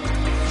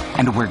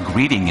 And we're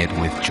greeting it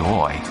with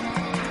joy.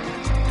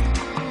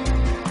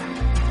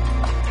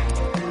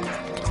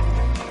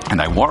 And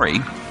I worry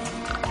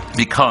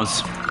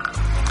because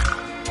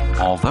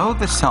although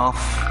the self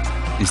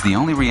is the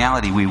only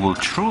reality we will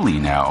truly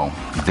know,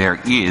 there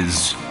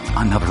is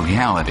another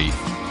reality.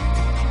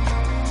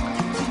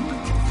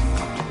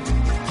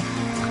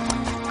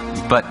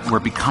 But we're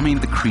becoming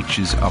the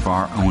creatures of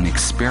our own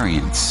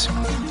experience.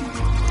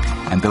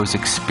 And those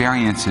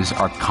experiences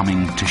are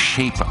coming to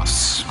shape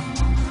us.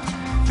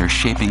 They're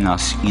shaping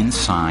us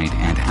inside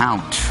and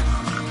out.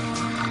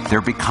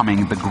 They're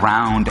becoming the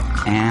ground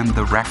and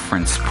the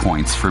reference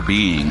points for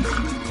being.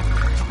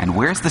 And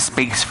where's the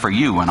space for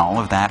you and all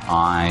of that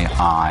I?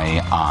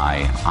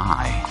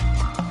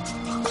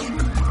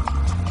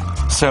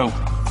 So,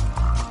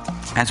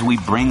 as we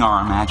bring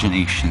our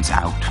imaginations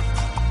out,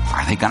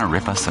 are they going to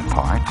rip us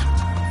apart?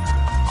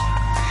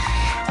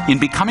 In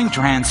Becoming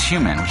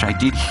Transhuman, which I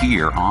did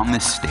here on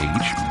this stage,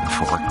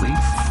 metaphorically,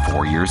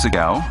 4 years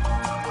ago,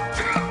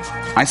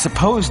 I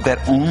supposed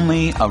that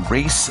only a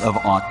race of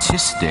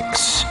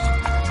autistics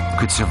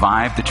could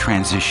survive the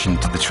transition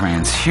to the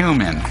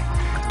transhuman,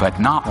 but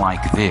not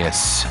like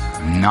this,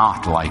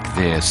 not like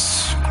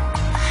this.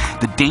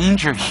 The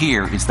danger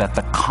here is that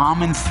the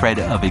common thread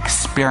of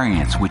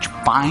experience, which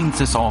binds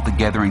us all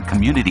together in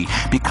community,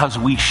 because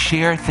we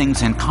share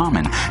things in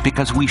common,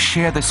 because we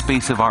share the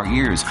space of our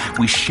ears,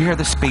 we share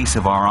the space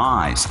of our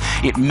eyes,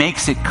 it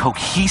makes it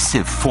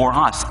cohesive for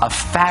us, a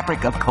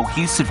fabric of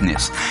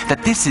cohesiveness,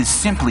 that this is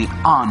simply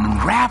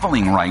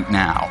unraveling right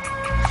now.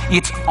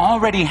 It's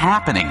already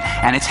happening,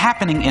 and it's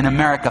happening in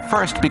America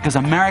first because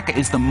America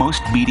is the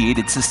most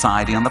mediated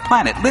society on the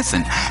planet.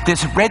 Listen,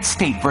 this red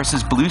state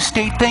versus blue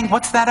state thing,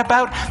 what's that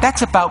about?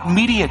 That's about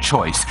media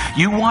choice.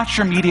 You watch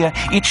your media,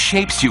 it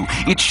shapes you.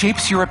 It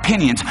shapes your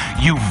opinions.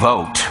 You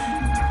vote.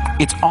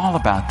 It's all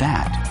about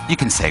that. You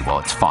can say, well,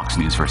 it's Fox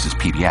News versus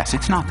PBS.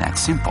 It's not that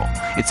simple.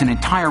 It's an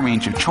entire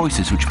range of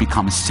choices which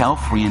become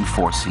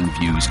self-reinforcing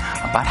views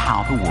about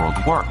how the world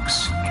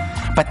works.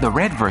 But the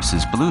red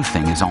versus blue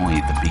thing is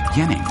only the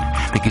beginning,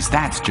 because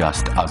that's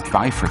just a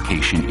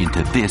bifurcation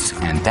into this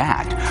and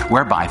that.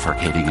 We're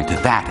bifurcating into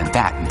that and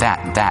that and that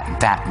and that and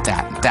that and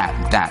that and that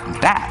and that and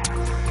that.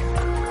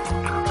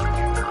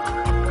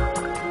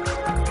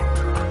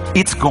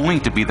 It's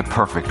going to be the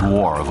perfect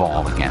war of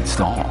all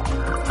against all.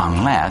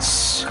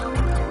 Unless.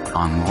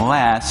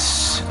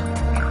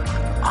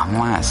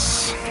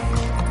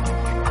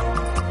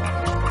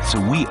 So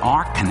we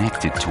are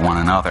connected to one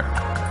another.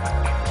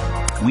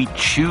 We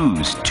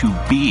choose to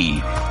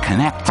be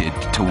connected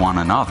to one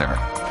another.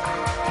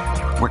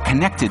 We're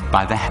connected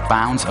by the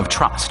bounds of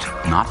trust,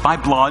 not by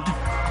blood,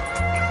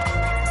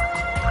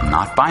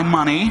 not by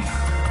money,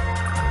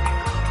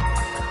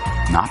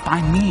 not by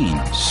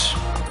means.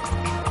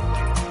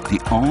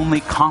 The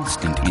only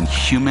constant in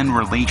human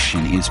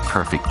relation is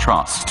perfect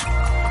trust.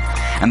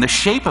 And the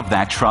shape of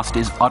that trust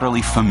is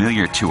utterly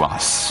familiar to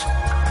us.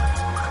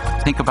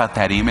 Think about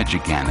that image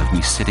again of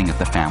me sitting at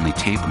the family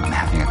table and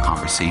having a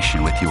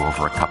conversation with you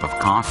over a cup of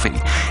coffee.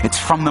 It's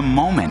from the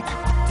moment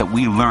that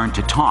we learn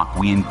to talk,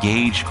 we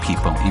engage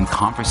people in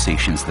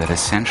conversations that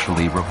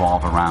essentially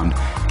revolve around,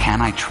 can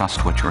I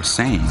trust what you're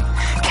saying?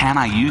 Can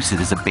I use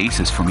it as a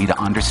basis for me to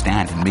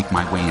understand and make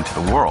my way into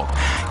the world?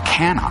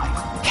 Can I?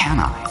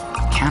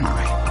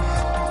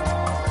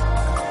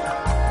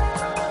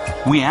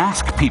 We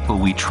ask people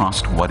we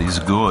trust what is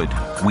good.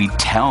 We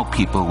tell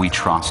people we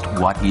trust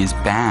what is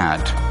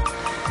bad.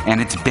 And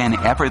it's been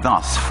ever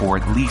thus for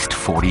at least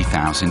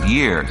 40,000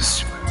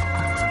 years.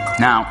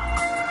 Now,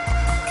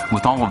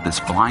 with all of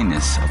this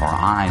blindness of our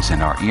eyes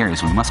and our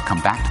ears, we must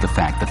come back to the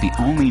fact that the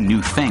only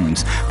new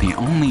things, the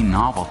only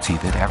novelty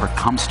that ever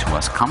comes to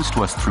us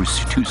through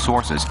two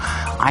sources.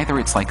 Either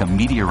it's like a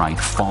meteorite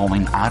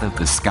falling out of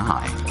the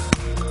sky.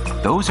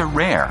 Those are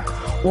rare.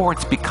 Or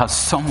it's because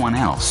someone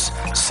else,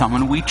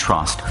 someone we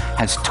trust,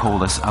 has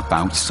told us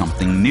about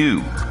something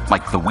new,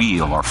 like the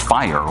wheel or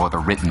fire or the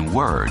written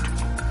word.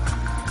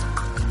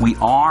 We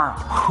are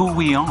who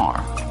we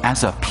are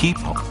as a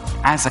people,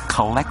 as a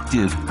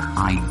collective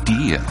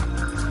idea,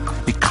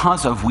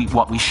 because of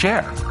what we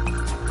share.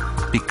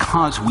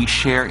 Because we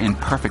share in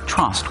perfect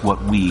trust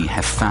what we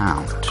have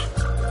found.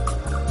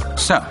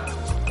 So,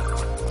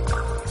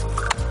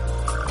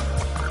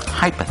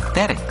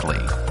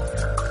 hypothetically,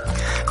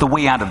 the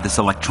way out of this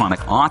electronic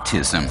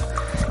autism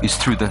is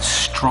through the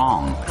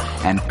strong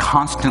and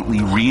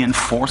constantly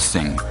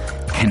reinforcing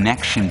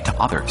connection to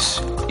others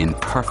in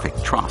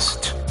perfect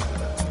trust.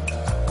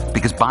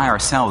 Because by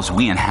ourselves,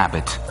 we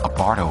inhabit a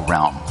Bardo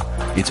realm.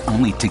 It's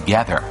only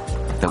together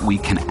that we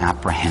can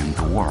apprehend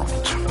the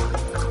world.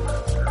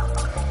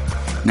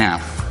 Now,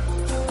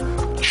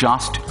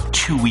 just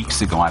 2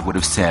 weeks ago, I would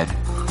have said,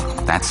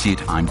 that's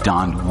it, I'm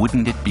done.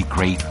 Wouldn't it be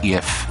great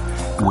if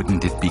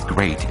wouldn't it be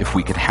great if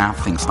we could have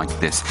things like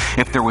this?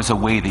 If there was a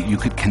way that you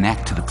could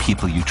connect to the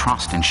people you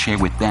trust and share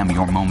with them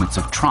your moments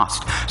of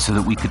trust, so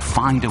that we could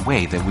find a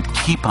way that would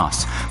keep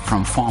us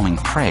from falling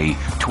prey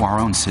to our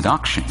own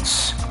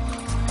seductions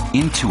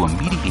into a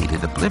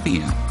mediated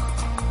oblivion.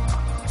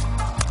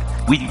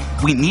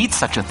 We need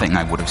such a thing,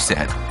 I would have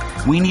said.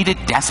 We need it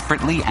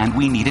desperately, and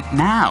we need it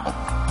now.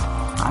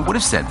 I would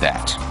have said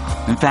that.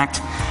 In fact,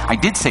 I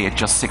did say it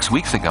just 6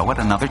 weeks ago at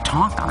another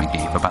talk I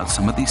gave about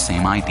some of these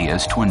same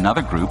ideas to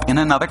another group in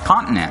another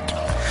continent.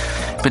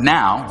 But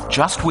now,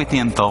 just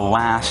within the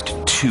last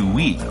 2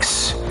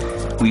 weeks,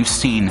 we've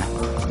seen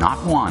not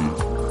one,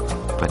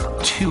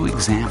 but 2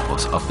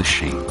 examples of the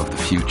shape of the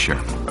future.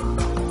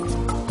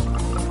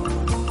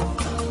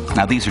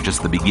 Now, these are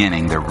just the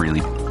beginning. They're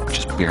really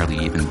just barely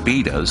even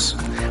betas,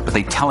 but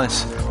they tell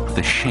us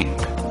the shape,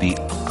 the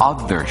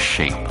other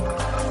shape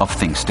of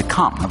things to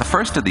come. Now, the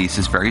first of these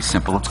is very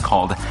simple. It's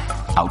called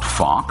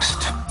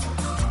Outfoxed.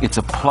 It's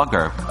a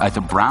plugger, it's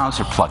a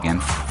browser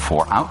plugin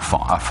for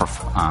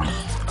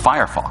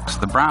Firefox,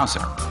 the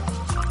browser.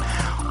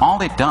 All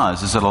it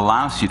does is it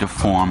allows you to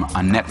form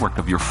a network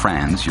of your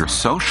friends, your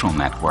social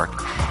network,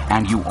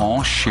 and you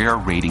all share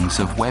ratings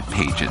of web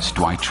pages.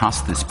 Do I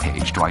trust this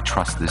page? Do I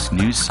trust this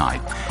news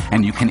site?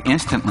 And you can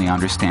instantly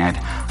understand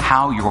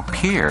how your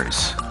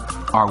peers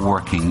are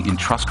working in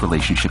trust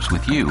relationships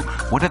with you.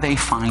 What do they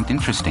find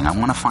interesting? I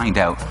want to find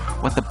out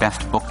what the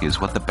best book is,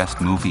 what the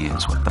best movie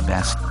is, what the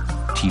best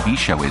TV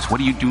show is. What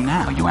do you do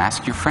now? You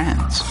ask your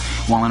friends.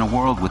 Well, in a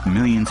world with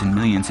millions and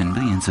millions and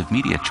millions of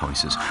media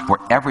choices, where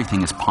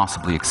everything is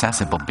possibly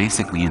accessible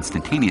basically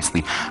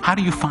instantaneously, how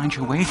do you find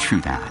your way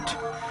through that?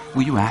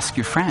 Well, you ask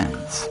your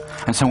friends.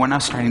 And so we're now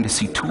starting to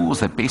see tools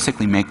that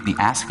basically make the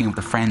asking of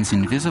the friends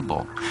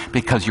invisible,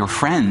 because your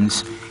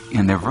friends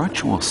in their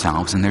virtual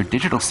selves and their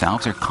digital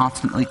selves are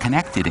constantly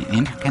connected and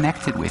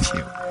interconnected with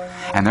you.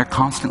 And they're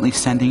constantly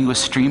sending you a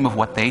stream of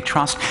what they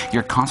trust.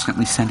 You're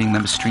constantly sending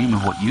them a stream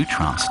of what you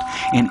trust.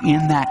 And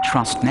in that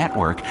trust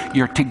network,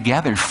 you're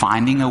together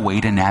finding a way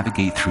to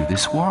navigate through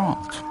this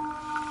world.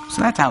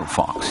 So that's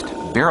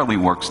Outfoxed. Barely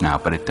works now,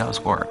 but it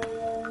does work.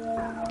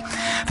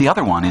 The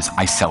other one is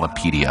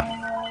Icelopedia.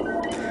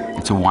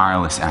 It's a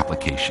wireless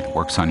application. It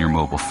works on your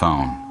mobile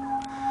phone.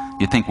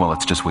 You think, well,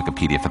 it's just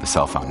Wikipedia for the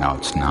cell phone. No,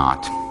 it's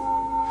not.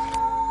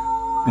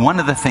 One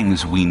of the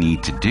things we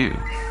need to do,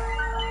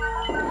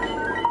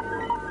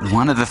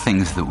 one of the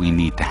things that we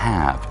need to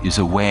have is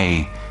a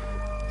way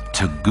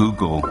to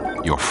Google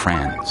your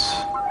friends.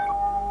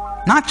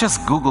 Not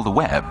just Google the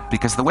web,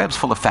 because the web's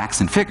full of facts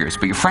and figures,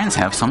 but your friends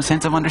have some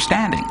sense of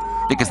understanding,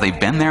 because they've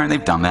been there and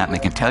they've done that, and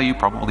they can tell you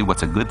probably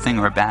what's a good thing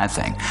or a bad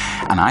thing.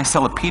 And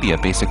Icelopedia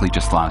basically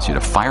just allows you to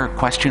fire a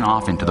question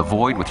off into the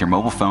void with your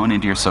mobile phone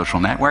into your social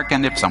network,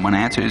 and if someone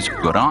answers,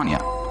 good on you.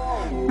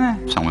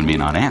 Someone may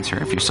not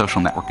answer. If your social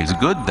network is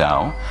good,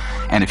 though,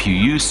 and if you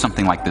use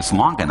something like this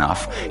long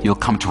enough, you'll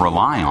come to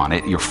rely on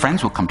it. Your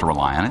friends will come to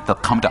rely on it. They'll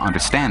come to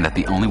understand that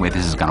the only way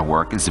this is going to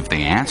work is if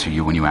they answer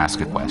you when you ask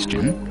a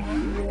question,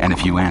 and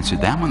if you answer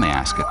them when they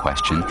ask a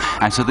question.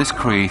 And so this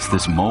creates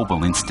this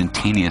mobile,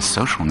 instantaneous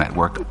social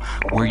network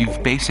where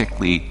you've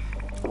basically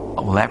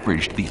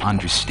leveraged the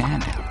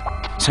understanding.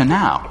 So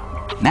now,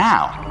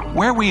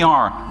 where we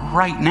are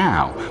right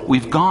now,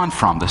 we've gone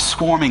from the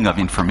swarming of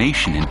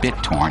information in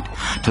BitTorrent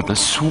to the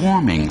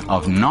swarming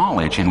of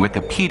knowledge in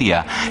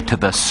Wikipedia to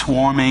the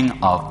swarming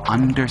of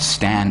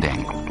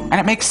understanding. And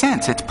it makes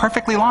sense. It's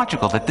perfectly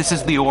logical that this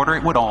is the order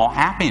it would all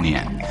happen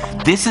in.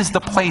 This is the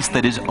place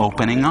that is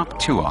opening up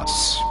to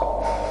us.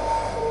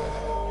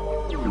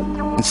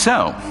 And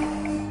so,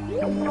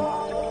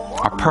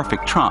 our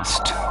perfect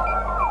trust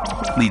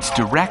leads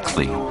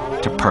directly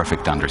to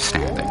perfect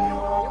understanding.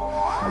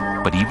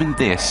 But even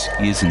this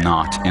is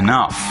not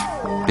enough,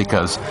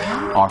 because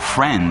our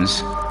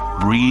friends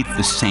breathe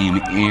the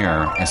same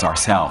air as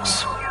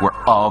ourselves. We're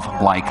of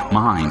like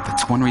mind.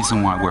 That's one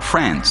reason why we're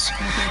friends.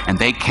 And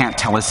they can't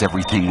tell us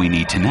everything we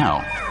need to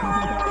know.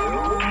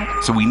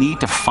 So we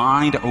need to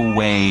find a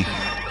way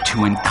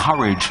to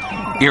encourage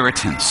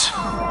irritants.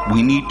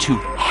 We need to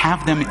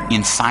have them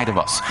inside of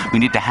us. We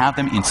need to have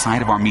them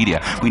inside of our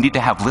media. We need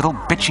to have little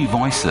bitchy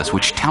voices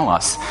which tell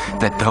us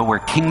that though we're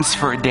kings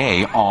for a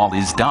day, all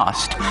is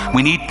dust.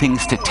 We need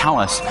things to tell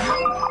us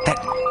that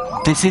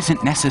this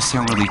isn't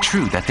necessarily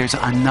true, that there's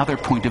another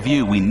point of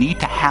view. We need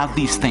to have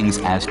these things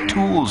as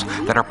tools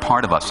that are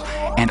part of us,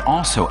 and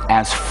also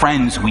as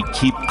friends we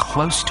keep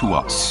close to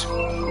us.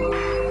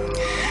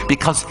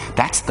 Because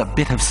that's the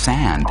bit of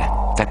sand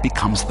that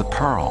becomes the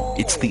pearl.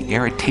 It's the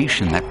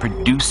irritation that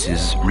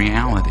produces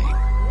reality.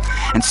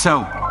 And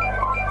so,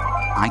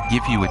 I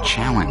give you a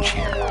challenge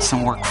here,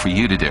 some work for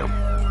you to do.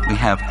 We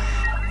have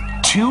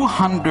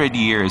 200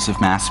 years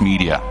of mass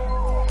media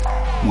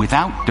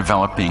without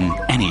developing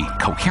any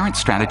coherent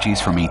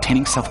strategies for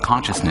maintaining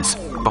self-consciousness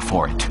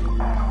before it.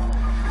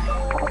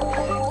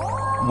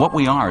 what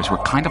we are is we're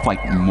kind of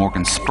like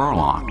Morgan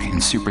Spurlock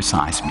in Super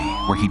Size Me,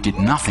 where he did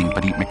nothing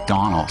but eat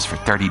McDonald's for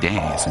 30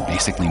 days and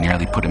basically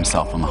nearly put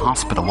himself in the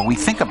hospital. Well, we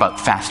think about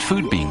fast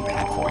food being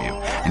bad for you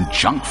and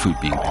junk food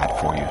being bad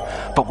for you.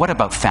 But what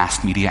about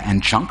fast media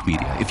and junk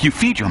media? If you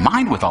feed your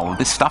mind with all of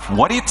this stuff,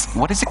 what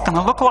is it going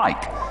to look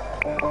like?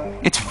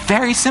 It's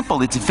very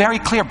simple, it's very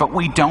clear, but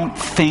we don't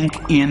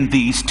think in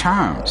these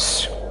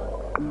terms.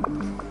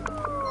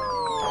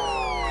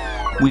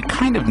 We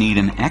kind of need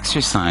an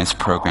exercise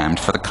program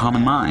for the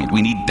common mind.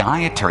 We need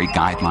dietary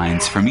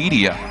guidelines for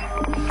media.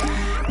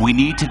 We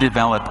need to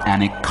develop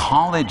an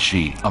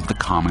ecology of the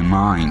common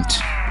mind.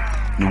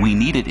 And we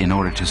need it in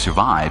order to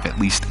survive, at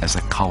least as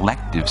a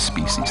collective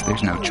species.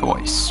 There's no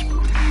choice.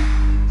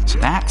 So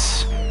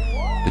that's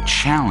the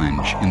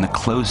challenge in the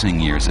closing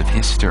years of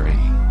history.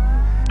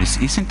 This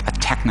isn't a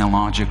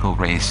technological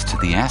race to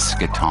the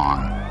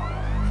eschaton.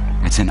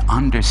 It's an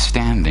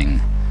understanding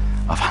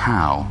of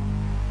how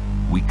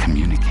we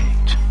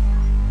communicate.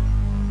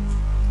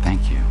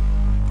 Thank you.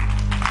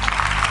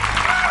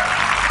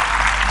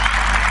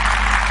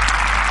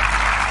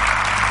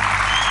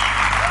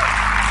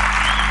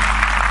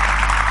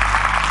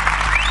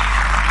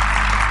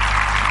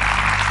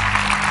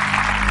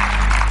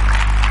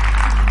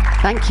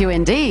 Thank you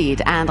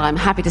indeed, and I'm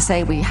happy to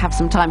say we have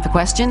some time for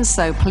questions,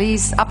 so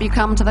please, up you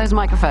come to those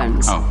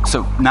microphones. Oh,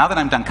 so now that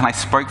I'm done, can I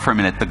speak for a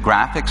minute? The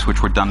graphics,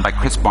 which were done by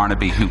Chris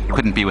Barnaby, who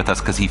couldn't be with us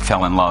because he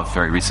fell in love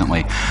very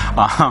recently,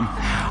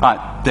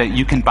 that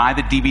you can buy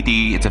the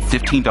DVD. It's a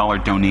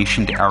 $15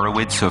 donation to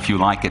Arrowwood, so if you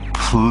like it,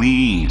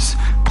 please,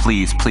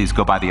 please, please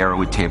go by the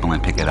Arrowwood table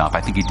and pick it up.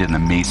 I think he did an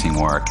amazing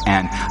work,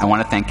 and I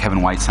want to thank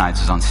Kevin Whitesides,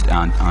 who's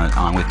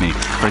on with me,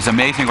 for his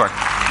amazing work.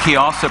 He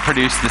also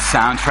produced the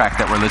soundtrack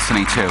that we're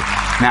listening to.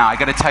 Now, I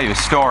got to tell you a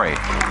story.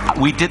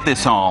 We did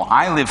this all.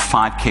 I live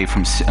 5K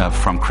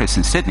from Chris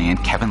in Sydney,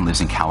 and Kevin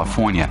lives in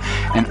California.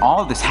 And all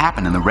of this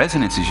happened, and the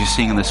resonances you're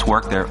seeing in this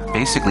work, they're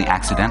basically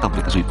accidental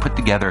because we put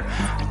together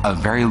a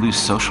very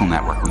loose social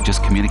network. We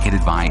just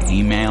communicated via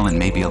email and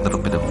maybe a little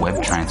bit of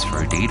web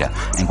transfer data.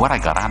 And what I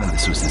got out of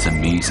this was this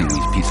amazing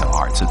piece of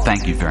art. So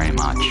thank you very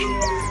much.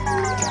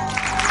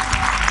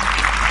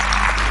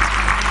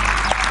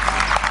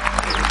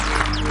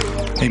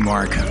 Hey,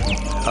 Mark.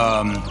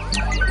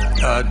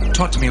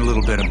 Talk to me a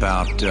little bit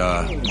about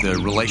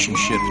the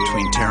relationship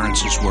between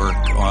Terence's work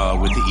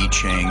with the I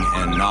Ching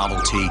and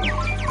novelty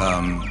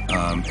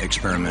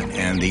experiment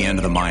and the end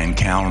of the Mayan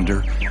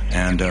calendar,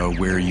 and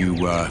where you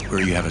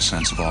have a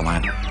sense of all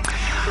that.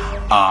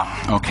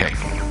 Okay.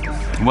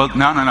 Well,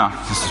 no.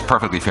 This is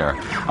perfectly fair.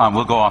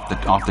 We'll go off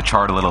the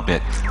chart a little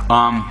bit.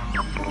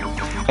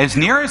 As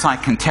near as I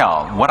can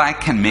tell, what I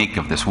can make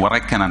of this, what I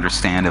can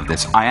understand of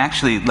this,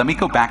 let me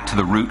go back to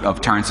the root of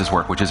Terence's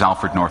work, which is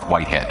Alfred North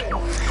Whitehead.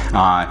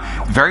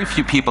 Very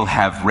few people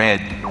have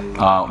read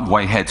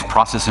Whitehead's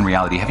Process and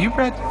Reality. Have you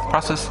read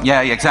Process?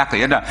 Yeah,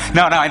 exactly. No,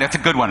 it's a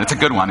good one. It's a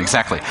good one,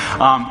 exactly.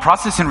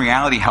 Process and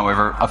Reality,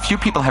 however, a few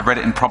people have read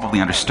it and probably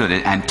understood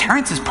it, and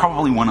Terence is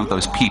probably one of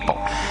those people.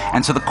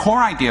 And so the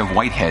core idea of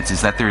Whitehead's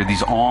is that there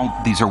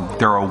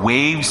are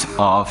waves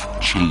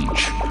of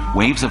change,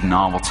 waves of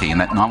novelty, and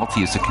that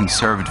novelty is a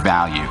conserved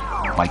value,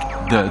 like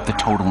the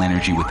total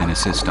energy within a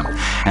system,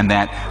 and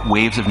that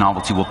waves of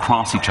novelty will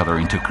cross each other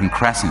into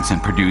concrescence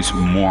and produce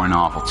more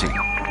novelty.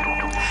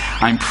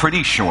 I'm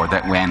pretty sure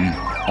that when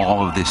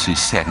all of this is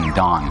said and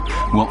done,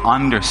 we'll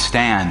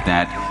understand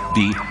that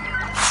the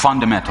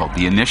fundamental,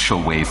 the initial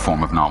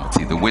waveform of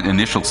novelty, the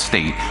initial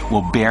state,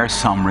 will bear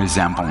some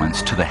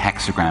resemblance to the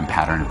hexagram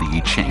pattern of the I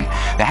Ching.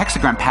 The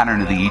hexagram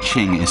pattern of the I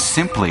Ching is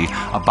simply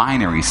a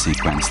binary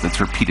sequence that's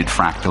repeated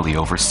fractally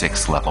over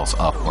 6 levels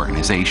of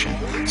organization.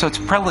 So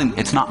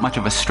it's not much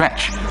of a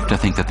stretch to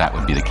think that that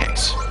would be the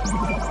case.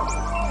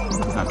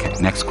 Okay,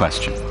 next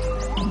question.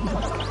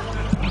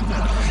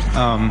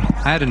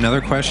 I had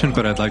another question,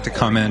 but I'd like to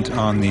comment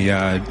on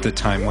the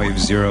time wave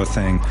zero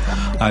thing.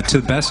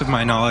 To the best of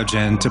my knowledge,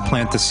 and to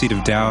plant the seed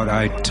of doubt,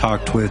 I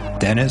talked with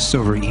Dennis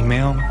over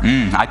email.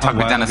 I talk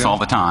with Dennis all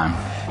the time.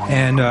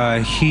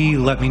 And he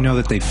let me know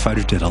that they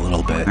fudged it a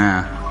little bit.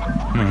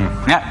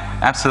 Yeah, yeah,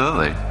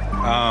 absolutely.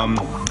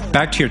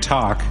 Back to your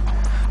talk.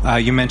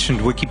 You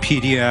mentioned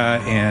Wikipedia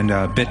and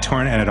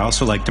BitTorrent, and I'd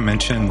also like to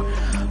mention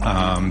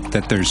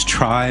that there's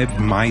Tribe,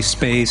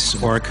 MySpace,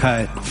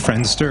 Orkut,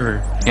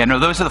 Friendster. Yeah, no,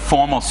 those are the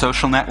formal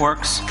social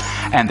networks,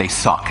 and they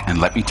suck, and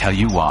let me tell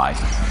you why.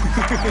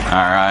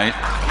 All right?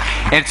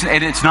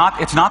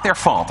 It's not their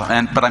fault,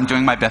 but I'm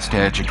doing my best to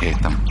educate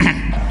them.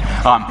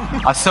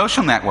 A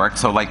social network,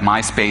 so like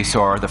MySpace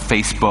or the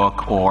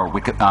Facebook or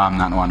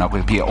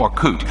Wikipedia or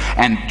Coot,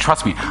 and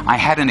trust me, I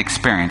had an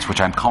experience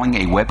which I'm calling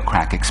a web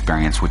crack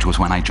experience, which was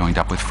when I joined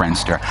up with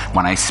Friendster,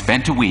 when I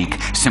spent a week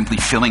simply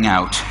filling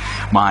out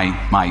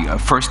my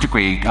first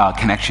degree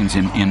connections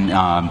in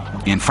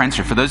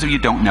Friendster. For those of you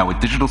who don't know, a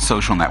digital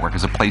social network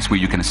is a place where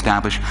you can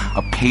establish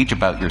a page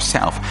about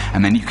yourself,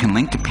 and then you can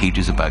link to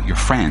pages about your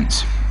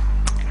friends.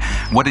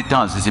 What it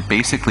does is it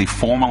basically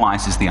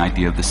formalizes the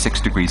idea of the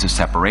 6 degrees of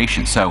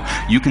separation. So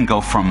you can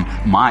go from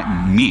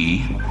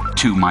me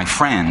to my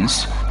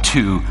friends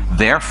to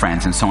their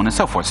friends and so on and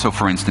so forth. So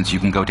for instance, you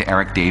can go to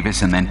Eric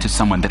Davis and then to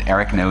someone that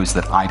Eric knows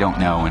that I don't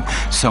know, and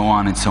so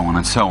on and so on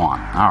and so on.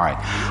 All right.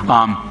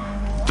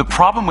 The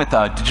problem with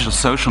a digital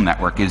social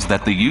network is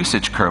that the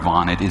usage curve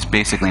on it is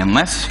basically,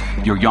 unless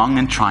you're young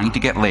and trying to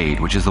get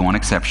laid, which is the one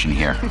exception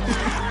here,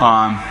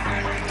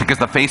 because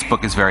the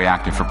Facebook is very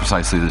active for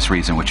precisely this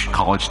reason, which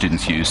college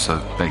students use so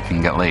they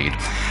can get laid.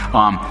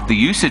 The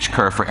usage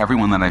curve for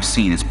everyone that I've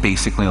seen is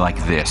basically like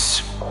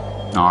this.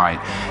 All right.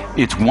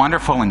 It's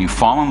wonderful and you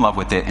fall in love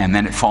with it, and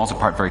then it falls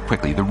apart very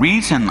quickly. The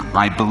reason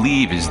I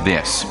believe is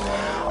this.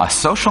 A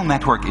social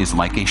network is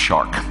like a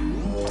shark.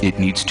 It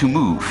needs to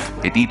move.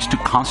 It needs to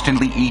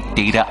constantly eat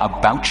data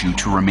about you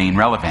to remain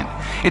relevant.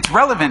 It's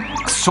relevant,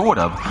 sort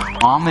of,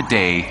 on the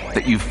day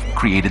that you've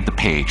created the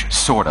page,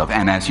 sort of,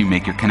 and as you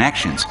make your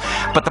connections.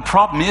 But the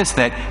problem is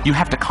that you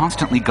have to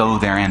constantly go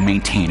there and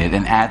maintain it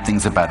and add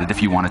things about it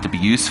if you want it to be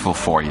useful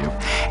for you.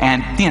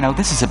 And, you know,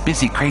 this is a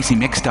busy, crazy,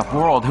 mixed-up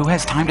world. Who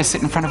has time to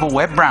sit in front of a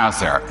web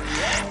browser?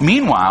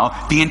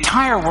 Meanwhile, the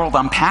entire world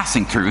I'm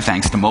passing through,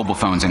 thanks to mobile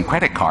phones and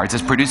credit cards,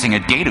 is producing a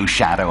data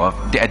shadow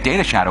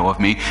of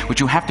me, which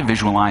you have to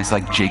visualize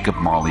like Jacob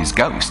Marley's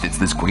ghost. It's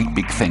this great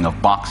big thing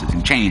of boxes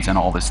and chains and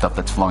all this stuff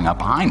that's flowing up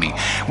behind me.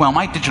 Well,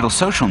 my digital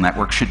social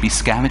network should be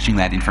scavenging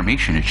that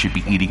information. It should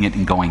be eating it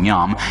and going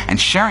yum and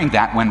sharing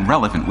that when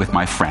relevant with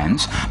my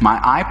friends. My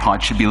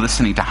iPod should be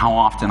listening to how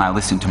often I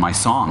listen to my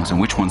songs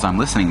and which ones I'm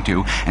listening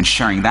to and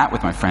sharing that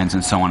with my friends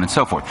and so on and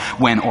so forth.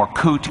 When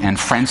Orkut and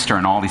Friendster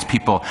and all these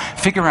people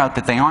figure out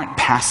that they aren't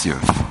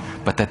passive,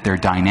 but that they're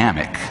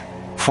dynamic.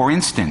 For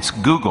instance,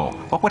 Google.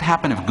 What would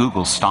happen if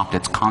Google stopped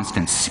its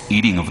constant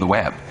eating of the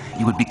web?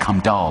 You would become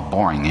dull,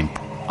 boring,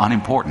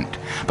 unimportant.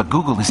 But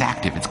Google is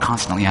active. It's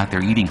constantly out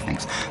there eating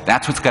things.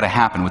 That's what's got to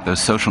happen with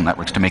those social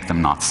networks to make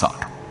them not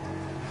suck.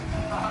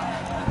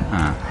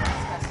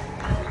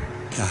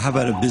 How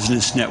about a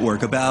business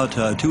network?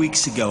 About 2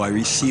 weeks ago, I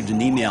received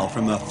an email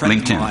from a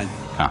friend of mine,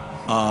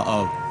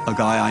 a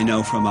guy I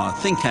know from a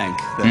think tank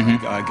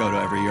that I go to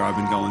every year. I've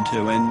been going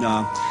to,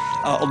 and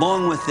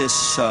along with this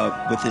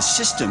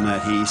system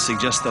that he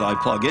suggests that I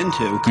plug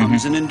into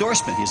comes an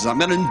endorsement. He says, I'm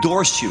going to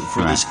endorse you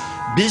for this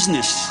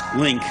business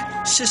link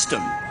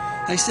system.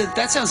 I said,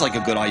 that sounds like a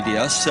good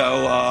idea.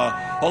 So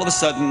all of a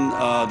sudden,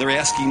 they're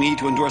asking me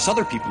to endorse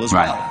other people as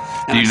well.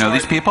 And do you know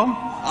these people?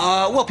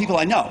 Well, people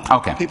I know.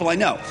 Okay. People I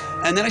know.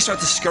 And then I start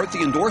to skirt the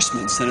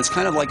endorsements, and it's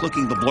kind of like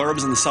looking at the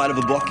blurbs on the side of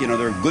a book. You know,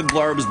 there are good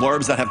blurbs,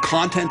 blurbs that have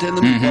content in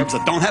them, blurbs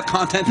that don't have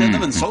content in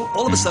them. And so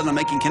all of a sudden I'm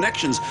making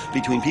connections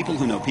between people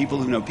who know people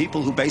who know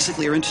people who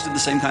basically are interested in the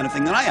same kind of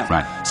thing that I am.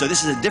 Right. So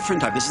this is a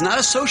different type. This is not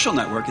a social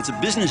network. It's a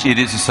business network.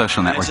 It is a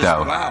social network, just,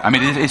 though. wow. I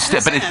mean,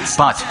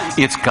 but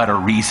it's got a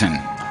reason.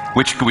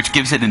 Which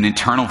gives it an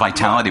internal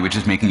vitality, which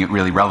is making it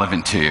really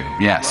relevant to you.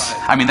 Yes.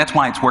 I mean, that's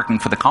why it's working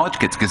for the college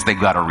kids, because they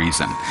got a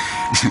reason.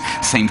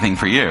 Same thing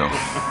for you.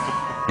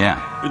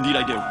 Yeah. Indeed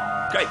I do.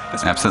 Great.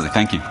 Absolutely.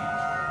 Thank you.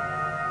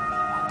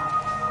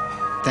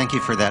 Thank you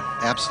for that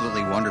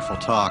absolutely wonderful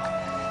talk.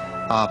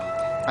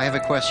 I have a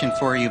question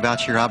for you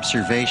about your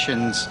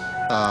observations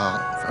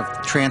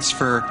of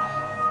transfer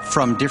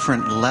from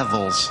different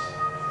levels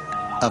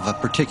of a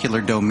particular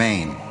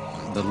domain.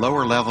 The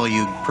lower level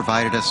you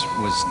provided us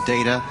was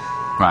data.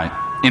 Right.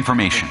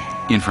 Information.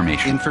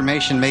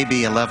 Information may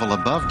be a level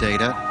above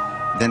data.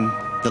 Then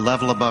the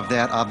level above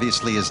that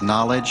obviously is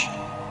knowledge.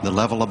 The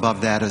level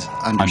above that is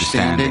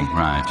understanding.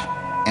 Right.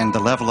 And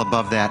the level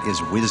above that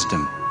is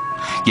wisdom.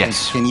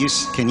 Yes. Can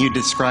you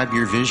describe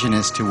your vision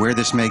as to where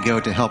this may go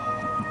to help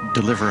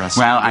deliver us?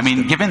 Well, I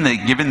mean, given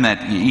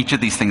that each of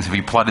these things, if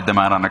you plotted them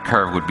out on a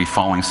curve, would be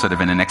falling sort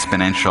of in an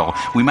exponential,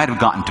 we might have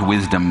gotten to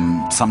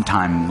wisdom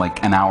sometime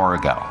like an hour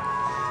ago.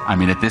 I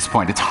mean, at this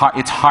point, it's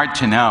hard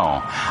to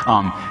know.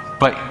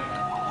 But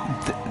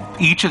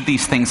each of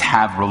these things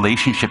have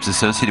relationships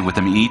associated with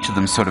them. Each of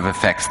them sort of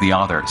affects the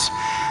others.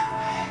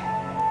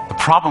 The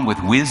problem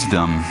with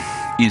wisdom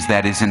is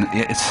that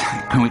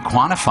can we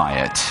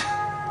quantify it,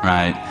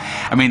 right?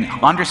 I mean,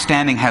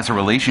 understanding has a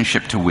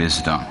relationship to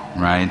wisdom,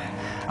 right?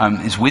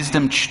 Is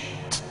wisdom?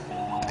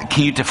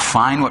 Can you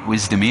define what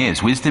wisdom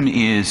is? Wisdom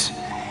is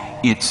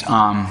it's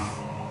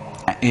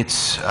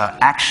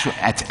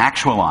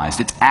actualized.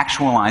 It's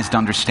actualized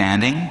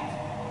understanding.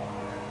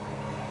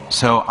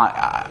 So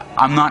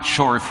I'm not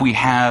sure if we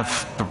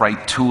have the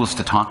right tools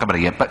to talk about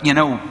it yet. But, you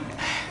know,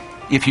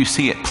 if you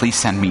see it, please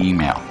send me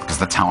email, because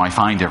that's how I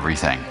find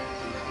everything.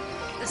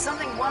 There's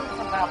something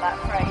wonderful about that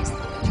phrase,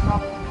 the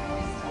trouble with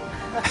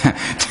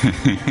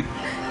wisdom.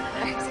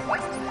 Next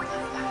question.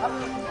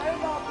 No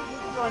more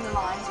people join the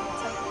line, so we'll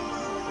take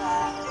people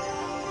there.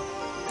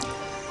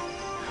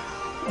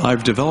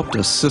 I've developed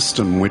a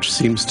system which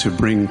seems to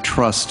bring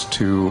trust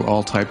to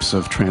all types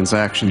of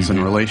transactions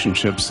and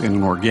relationships in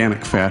an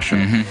organic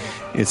fashion.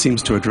 It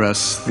seems to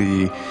address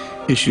the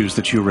issues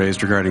that you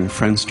raised regarding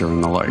Friendster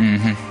and the like.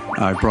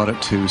 I brought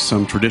it to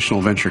some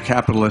traditional venture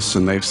capitalists,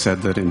 and they've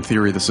said that in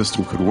theory the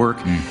system could work,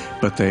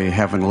 but they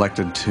haven't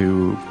elected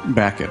to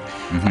back it.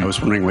 I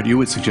was wondering what you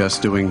would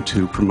suggest doing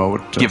to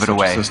promote such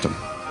a system.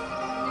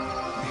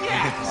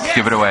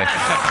 Give it away.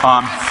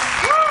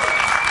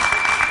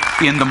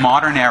 In the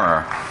modern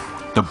era,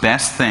 the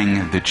best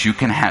thing that you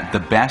can have, the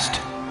best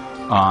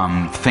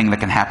thing that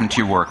can happen to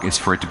your work is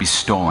for it to be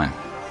stolen.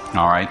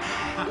 All right?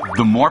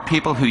 The more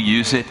people who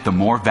use it, the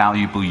more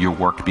valuable your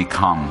work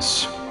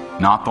becomes,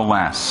 not the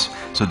less.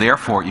 So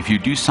therefore, if you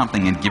do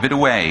something and give it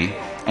away,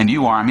 and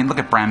you are, I mean, look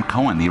at Bram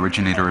Cohen, the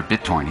originator of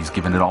BitTorrent. He's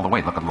given it all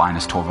away. Look at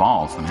Linus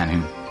Torvalds, the man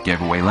who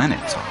gave away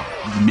Linux.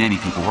 Many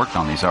people worked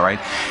on these, all right?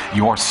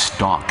 Your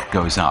stock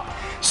goes up.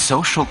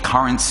 Social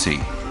currency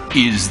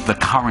is the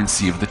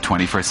currency of the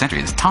 21st century.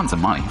 There's tons of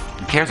money.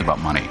 Who cares about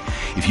money?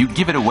 If you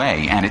give it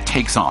away and it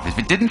takes off, if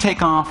it didn't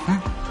take off,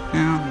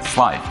 it's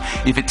life.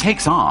 If it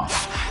takes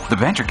off, the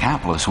venture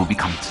capitalists will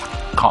become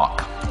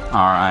cock,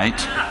 all right?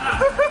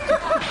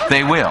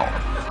 They will,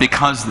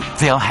 because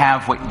they'll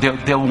have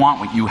they'll want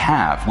what you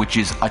have, which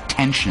is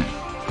attention.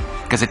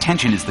 Because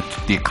attention is the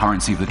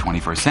currency of the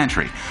 21st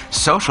century.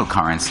 Social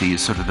currency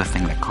is sort of the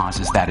thing that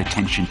causes that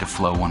attention to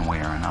flow one way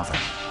or another.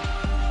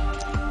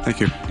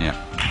 Thank you. Yeah.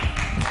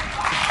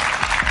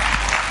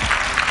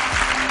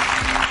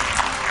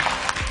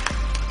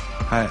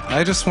 Hi,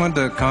 I just wanted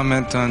to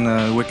comment on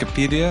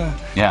Wikipedia.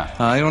 Yeah.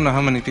 I don't know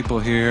how many people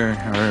here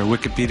are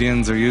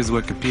Wikipedians or use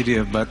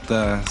Wikipedia, but...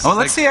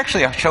 let's see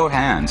actually a show of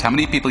hands. How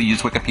many people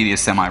use Wikipedia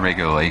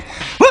semi-regularly?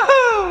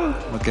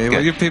 Woohoo! Okay,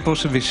 well, you people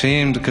should be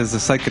shamed because the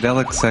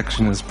psychedelic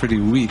section is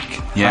pretty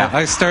weak. Yeah.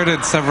 I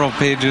started several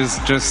pages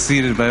just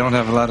seated, but I don't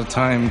have a lot of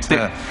time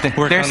to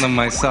work on them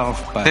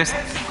myself. But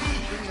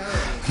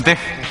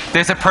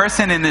There's a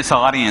person in this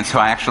audience who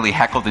I actually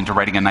heckled into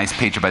writing a nice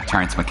page about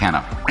Terence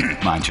McKenna,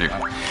 mind you,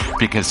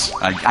 because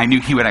I knew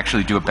he would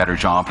actually do a better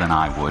job than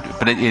I would.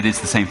 But it is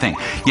the same thing.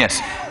 Yes.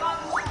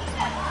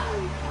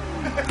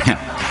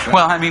 Yeah.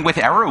 Well, I mean, with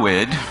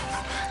Erowid,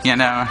 you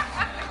know,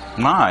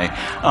 my.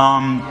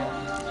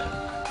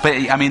 But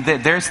I mean,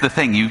 there's the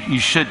thing. You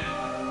should.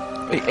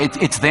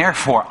 It's there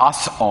for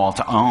us all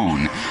to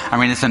own. I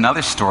mean, it's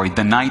another story.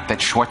 The night that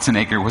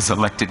Schwarzenegger was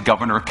elected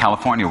governor of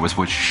California was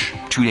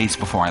 2 days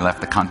before I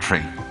left the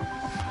country.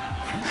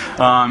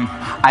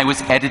 I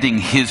was editing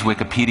his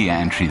Wikipedia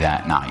entry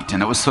that night,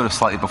 and it was sort of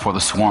slightly before the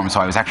swarm, so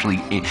I was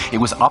actually, it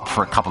was up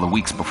for a couple of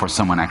weeks before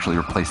someone actually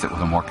replaced it with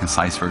a more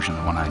concise version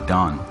of the one I'd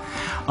done.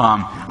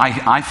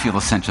 I feel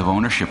a sense of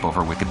ownership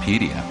over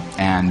Wikipedia,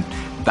 and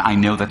I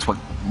know that's what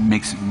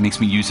makes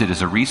me use it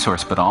as a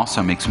resource, but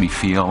also makes me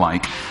feel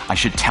like I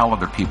should tell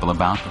other people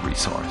about the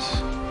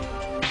resource.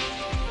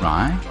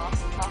 Right?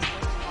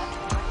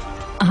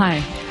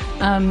 Hi.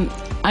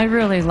 I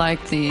really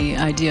like the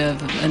idea of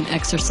an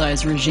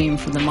exercise regime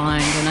for the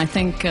mind, and I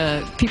think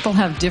people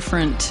have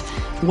different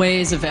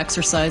ways of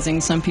exercising.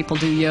 Some people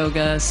do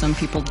yoga, some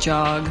people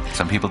jog.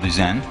 Some people do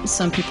Zen.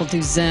 Some people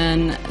do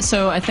Zen.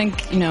 So I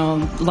think, a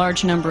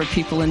large number of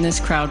people in this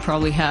crowd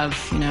probably have,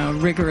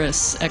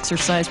 rigorous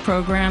exercise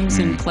programs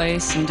in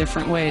place in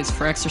different ways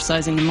for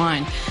exercising the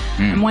mind.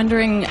 I'm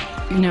wondering,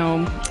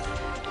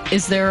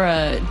 is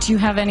there do you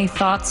have any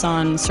thoughts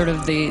on sort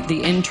of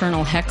the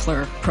internal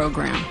heckler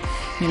program?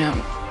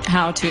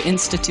 How to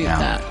institute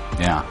that.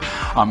 Yeah.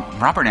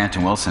 Robert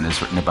Anton Wilson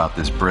has written about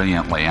this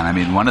brilliantly, and I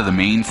mean, one of the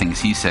main things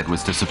he said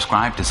was to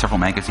subscribe to several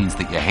magazines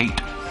that you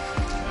hate.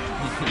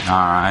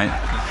 All right.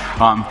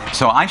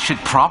 So I should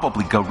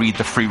probably go read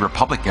the Free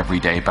Republic every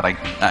day, but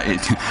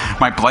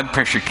my blood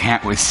pressure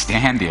can't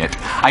withstand it.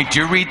 I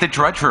do read the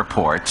Drudge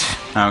Report,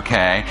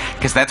 okay,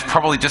 because that's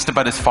probably just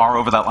about as far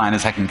over that line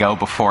as I can go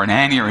before an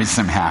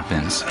aneurysm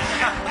happens.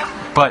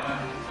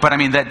 But I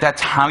mean,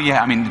 that's how you,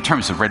 I mean, in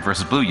terms of red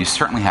versus blue, you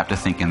certainly have to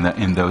think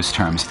in those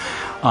terms.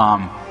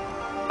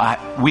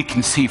 We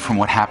can see from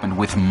what happened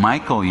with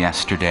Michael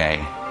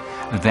yesterday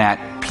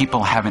that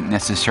people haven't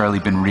necessarily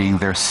been reading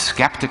their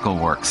skeptical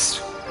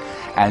works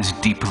as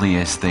deeply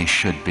as they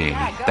should be.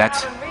 That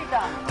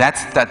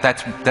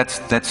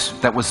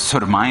was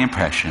sort of my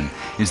impression,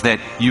 is that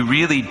you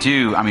really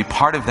do, I mean,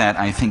 part of that,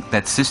 I think,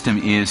 that system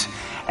is,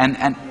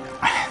 and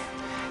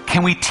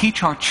can we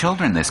teach our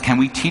children this? Can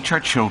we teach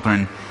our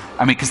children,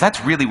 I mean, because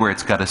that's really where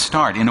it's got to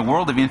start. In a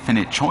world of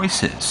infinite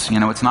choices,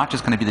 it's not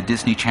just going to be the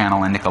Disney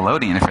Channel and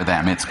Nickelodeon for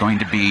them. It's going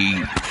to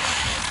be,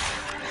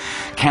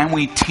 can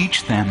we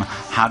teach them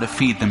how to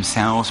feed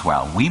themselves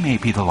well? We may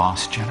be the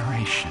lost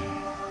generation.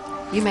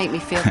 You make me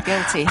feel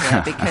guilty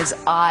here because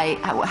I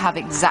have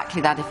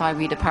exactly that if I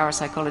read a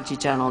parapsychology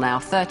journal now,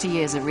 30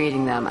 years of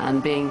reading them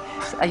and being,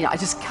 I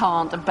just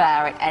can't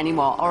bear it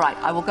anymore. All right,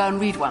 I will go and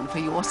read one for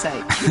your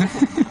sake.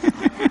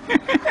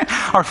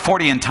 Or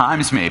 40 in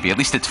Times, maybe. At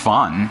least it's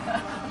fun.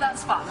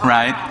 That's fun.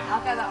 Right?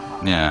 I'll go that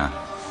far. Yeah.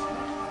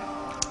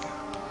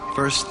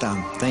 First,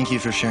 thank you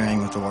for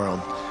sharing with the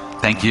world.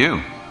 Thank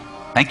you.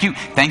 Thank you.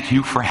 Thank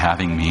you for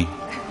having me.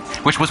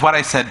 Which was what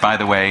I said, by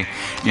the way,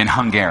 in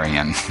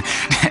Hungarian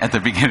at the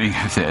beginning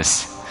of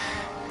this.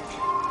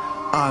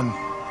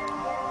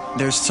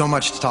 There's so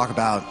much to talk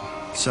about,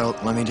 so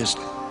let me just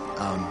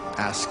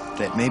ask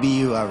that maybe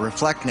you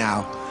reflect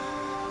now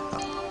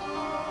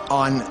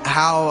on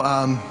how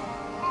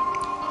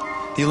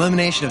the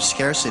elimination of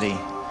scarcity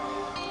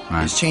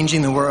is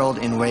changing the world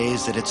in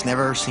ways that it's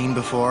never seen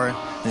before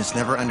and it's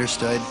never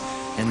understood,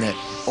 and that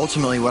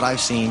ultimately what I've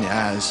seen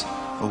as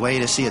a way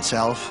to see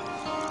itself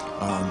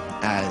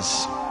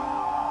as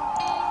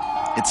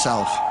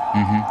itself,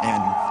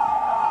 and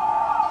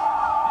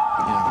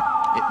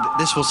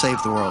this will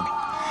save the world.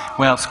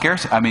 Well,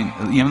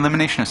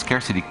 elimination of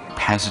scarcity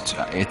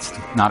it's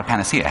not a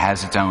panacea. It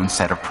has its own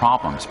set of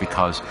problems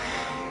because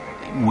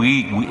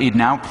it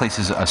now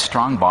places a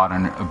strong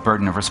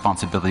burden of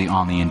responsibility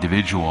on the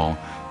individual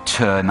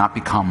to not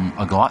become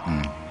a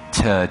glutton,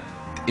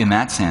 in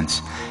that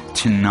sense,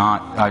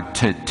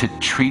 to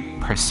treat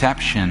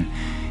perception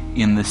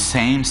in the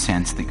same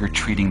sense that you're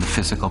treating the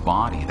physical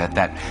body,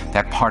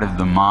 that part of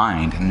the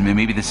mind. And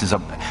maybe this is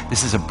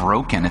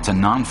it's a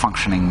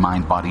non-functioning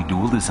mind-body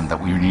dualism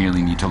that we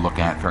really need to look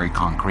at very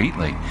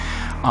concretely,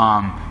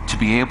 to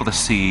be able to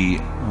see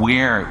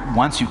where,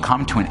 once you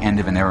come to an end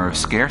of an era of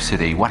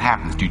scarcity, what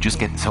happens? Do you just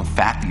get so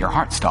fat that your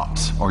heart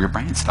stops or your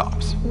brain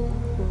stops?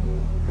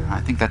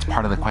 I think that's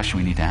part of the question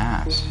we need to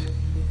ask.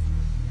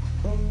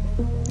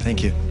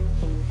 Thank you.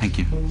 Thank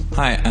you.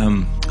 Hi,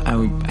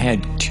 I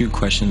had two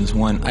questions.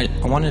 One, I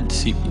wanted to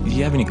see, do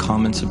you have any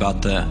comments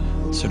about the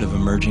sort of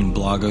emerging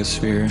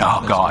blogosphere?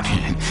 Oh, God,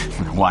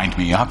 wind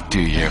me up,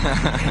 do you?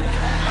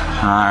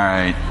 All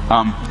right.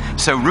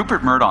 So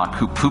Rupert Murdoch,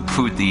 who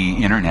poo-pooed the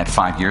internet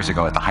 5 years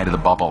ago at the height of the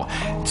bubble,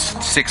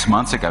 6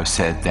 months ago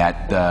said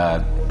that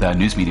the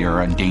news media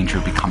are in danger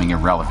of becoming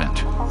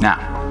irrelevant. Now,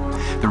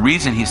 the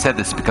reason he said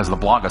this is because of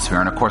the blogosphere,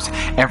 and of course,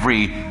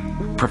 every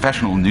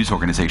professional news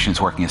organization is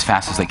working as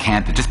fast as they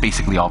can to just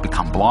basically all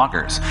become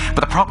bloggers.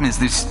 But the problem is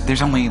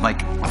there's only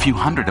like a few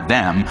hundred of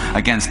them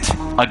against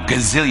a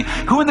gazillion.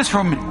 Who in this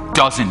room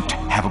doesn't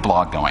have a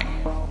blog going?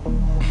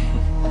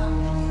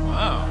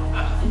 Wow.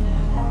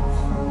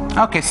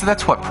 Okay, so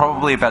that's what,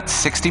 probably about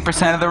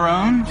 60% of the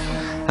room?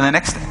 And the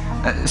next,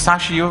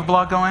 Sasha, you have a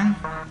blog going?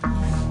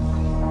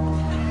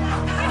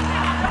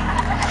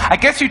 I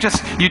guess you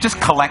just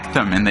collect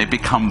them and they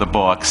become the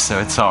books, so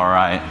it's all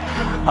right.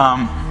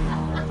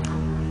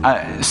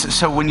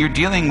 So when you're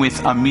dealing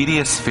with a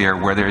media sphere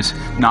where there's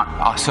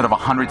not sort of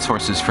 100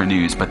 sources for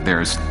news, but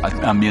there's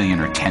a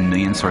million or 10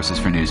 million sources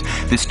for news,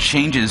 this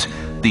changes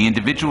the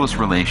individual's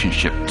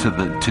relationship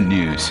to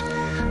news.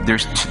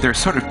 There's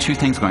sort of two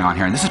things going on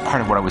here, and this is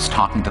part of what I was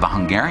talking to the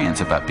Hungarians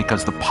about,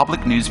 because the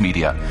public news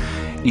media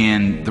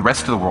in the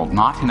rest of the world,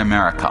 not in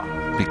America,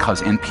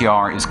 because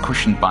NPR is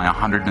cushioned by a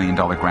 $100 million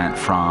grant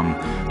from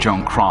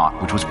Joan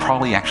Kroc, which was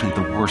probably actually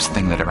the worst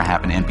thing that ever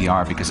happened to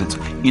NPR because it's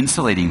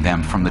insulating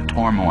them from the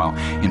turmoil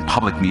in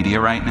public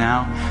media right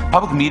now.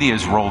 Public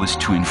media's role is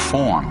to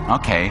inform.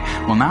 Okay,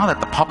 well now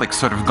that the public's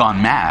sort of gone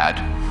mad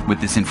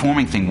with this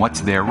informing thing, what's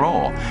their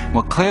role?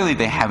 Well, clearly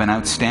they have an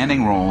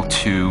outstanding role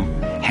to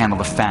handle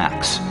the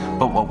facts.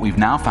 But what we've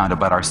now found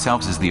about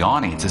ourselves as the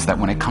audience is that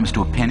when it comes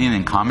to opinion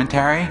and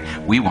commentary,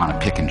 we want to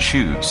pick and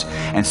choose.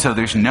 And so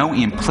there's no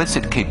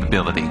implicit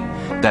capability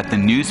that the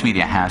news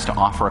media has to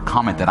offer a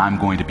comment that I'm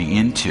going to be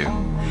into.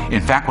 In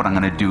fact, what I'm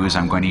going to do is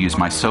I'm going to use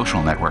my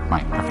social network,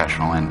 my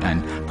professional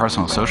and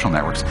personal social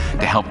networks,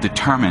 to help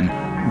determine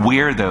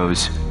where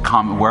those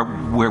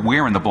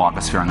where in the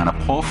blogosphere I'm going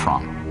to pull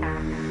from.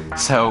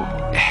 So,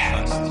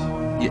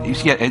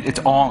 yeah, it's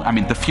all, I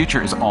mean, the future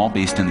is all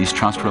based in these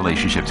trust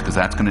relationships because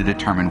that's going to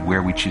determine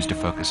where we choose to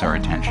focus our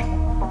attention.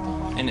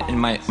 And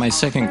my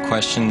second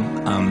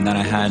question that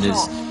I had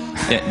is,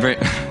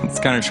 it's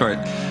kind of short.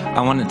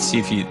 I wanted to see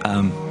if you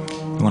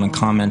want to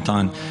comment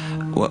on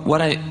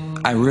what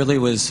I really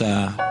was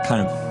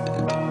kind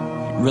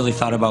of really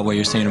thought about what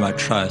you're saying about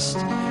trust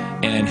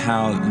and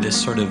how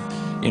this sort of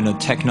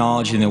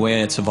technology and the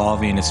way it's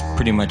evolving is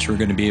pretty much we're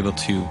going to be able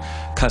to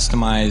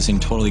customize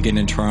and totally get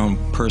into our own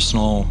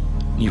personal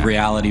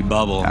reality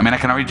bubble. I mean, I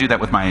can already do that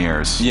with my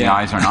ears. Yeah. The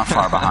eyes are not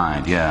far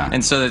behind, yeah.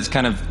 And so it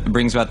kind of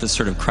brings about this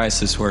sort of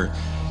crisis where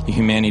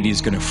humanity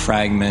is going to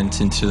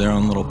fragment into their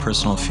own little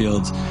personal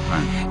fields.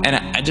 Right. And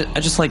I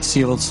just like to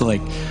see also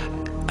like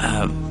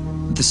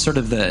this sort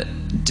of the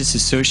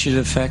disassociative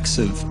effects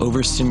of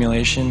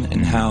overstimulation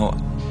and how,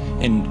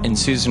 and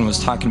Susan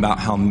was talking about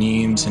how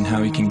memes and how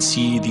we can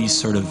see these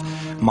sort of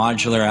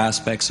modular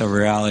aspects of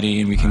reality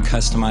and we can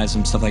customize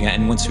them, stuff like that.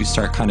 And once we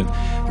start kind of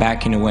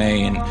backing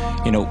away and,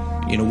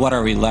 what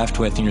are we left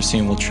with? And you're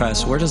saying, well,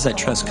 trust, where does that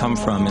trust come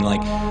from? And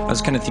like, I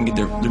was kind of thinking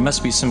there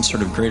must be some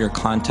sort of greater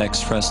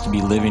context for us to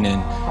be living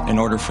in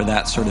order for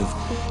that sort of,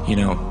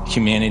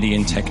 humanity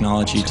and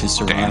technology to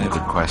survive. Damn,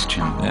 good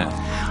question. Yeah.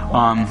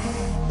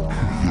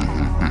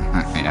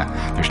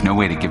 Yeah, there's no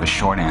way to give a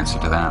short answer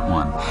to that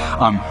one.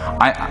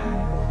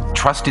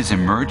 Trust is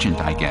emergent,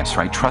 I guess,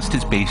 right? Trust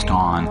is based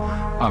on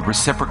a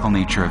reciprocal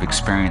nature of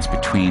experience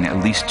between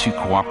at least two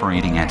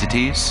cooperating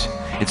entities.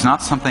 It's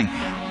not something,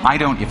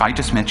 if I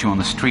just met you on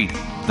the street,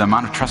 the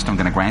amount of trust I'm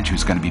going to grant you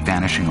is going to be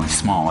vanishingly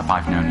small. If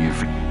I've known you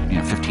for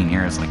 15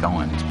 years, like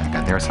Owen, he's back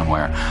out there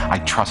somewhere, I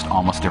trust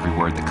almost every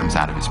word that comes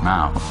out of his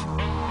mouth.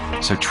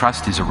 So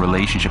trust is a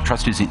relationship.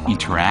 Trust is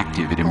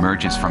interactive. It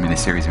emerges from a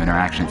series of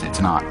interactions. It's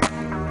not.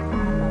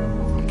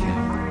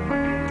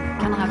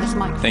 Can I have this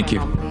microphone? Thank you.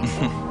 On, please?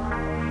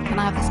 Can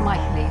I have this mic,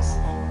 please?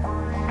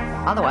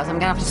 Otherwise, I'm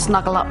going to have to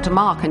snuggle up to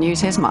Mark and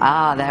use his mic.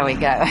 Ah, there we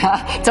go.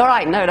 It's all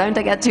right. No, don't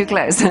get too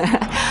close.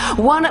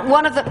 One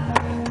of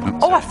the...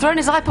 Oh, I've thrown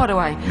his iPod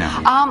away. No.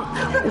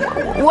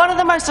 One of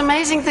the most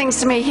amazing things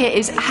to me here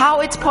is how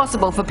it's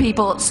possible for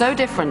people so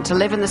different to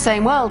live in the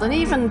same world and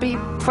even be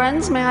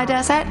friends, may I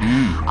dare say it?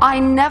 I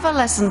never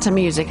listen to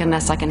music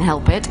unless I can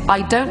help it.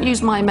 I don't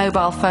use my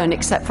mobile phone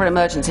except for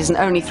emergencies, and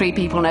only 3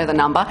 people know the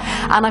number.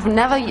 And I've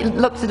never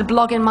looked at a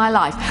blog in my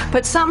life.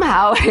 But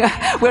somehow,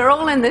 we're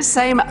all in this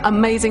same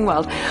amazing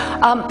world.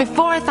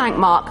 Before I thank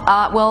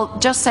Mark, we'll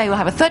just say we'll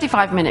have a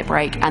 35-minute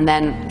break and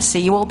then see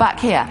you all back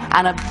here.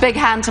 And a big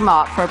hand to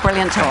Mark for a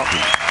brilliant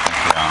talk.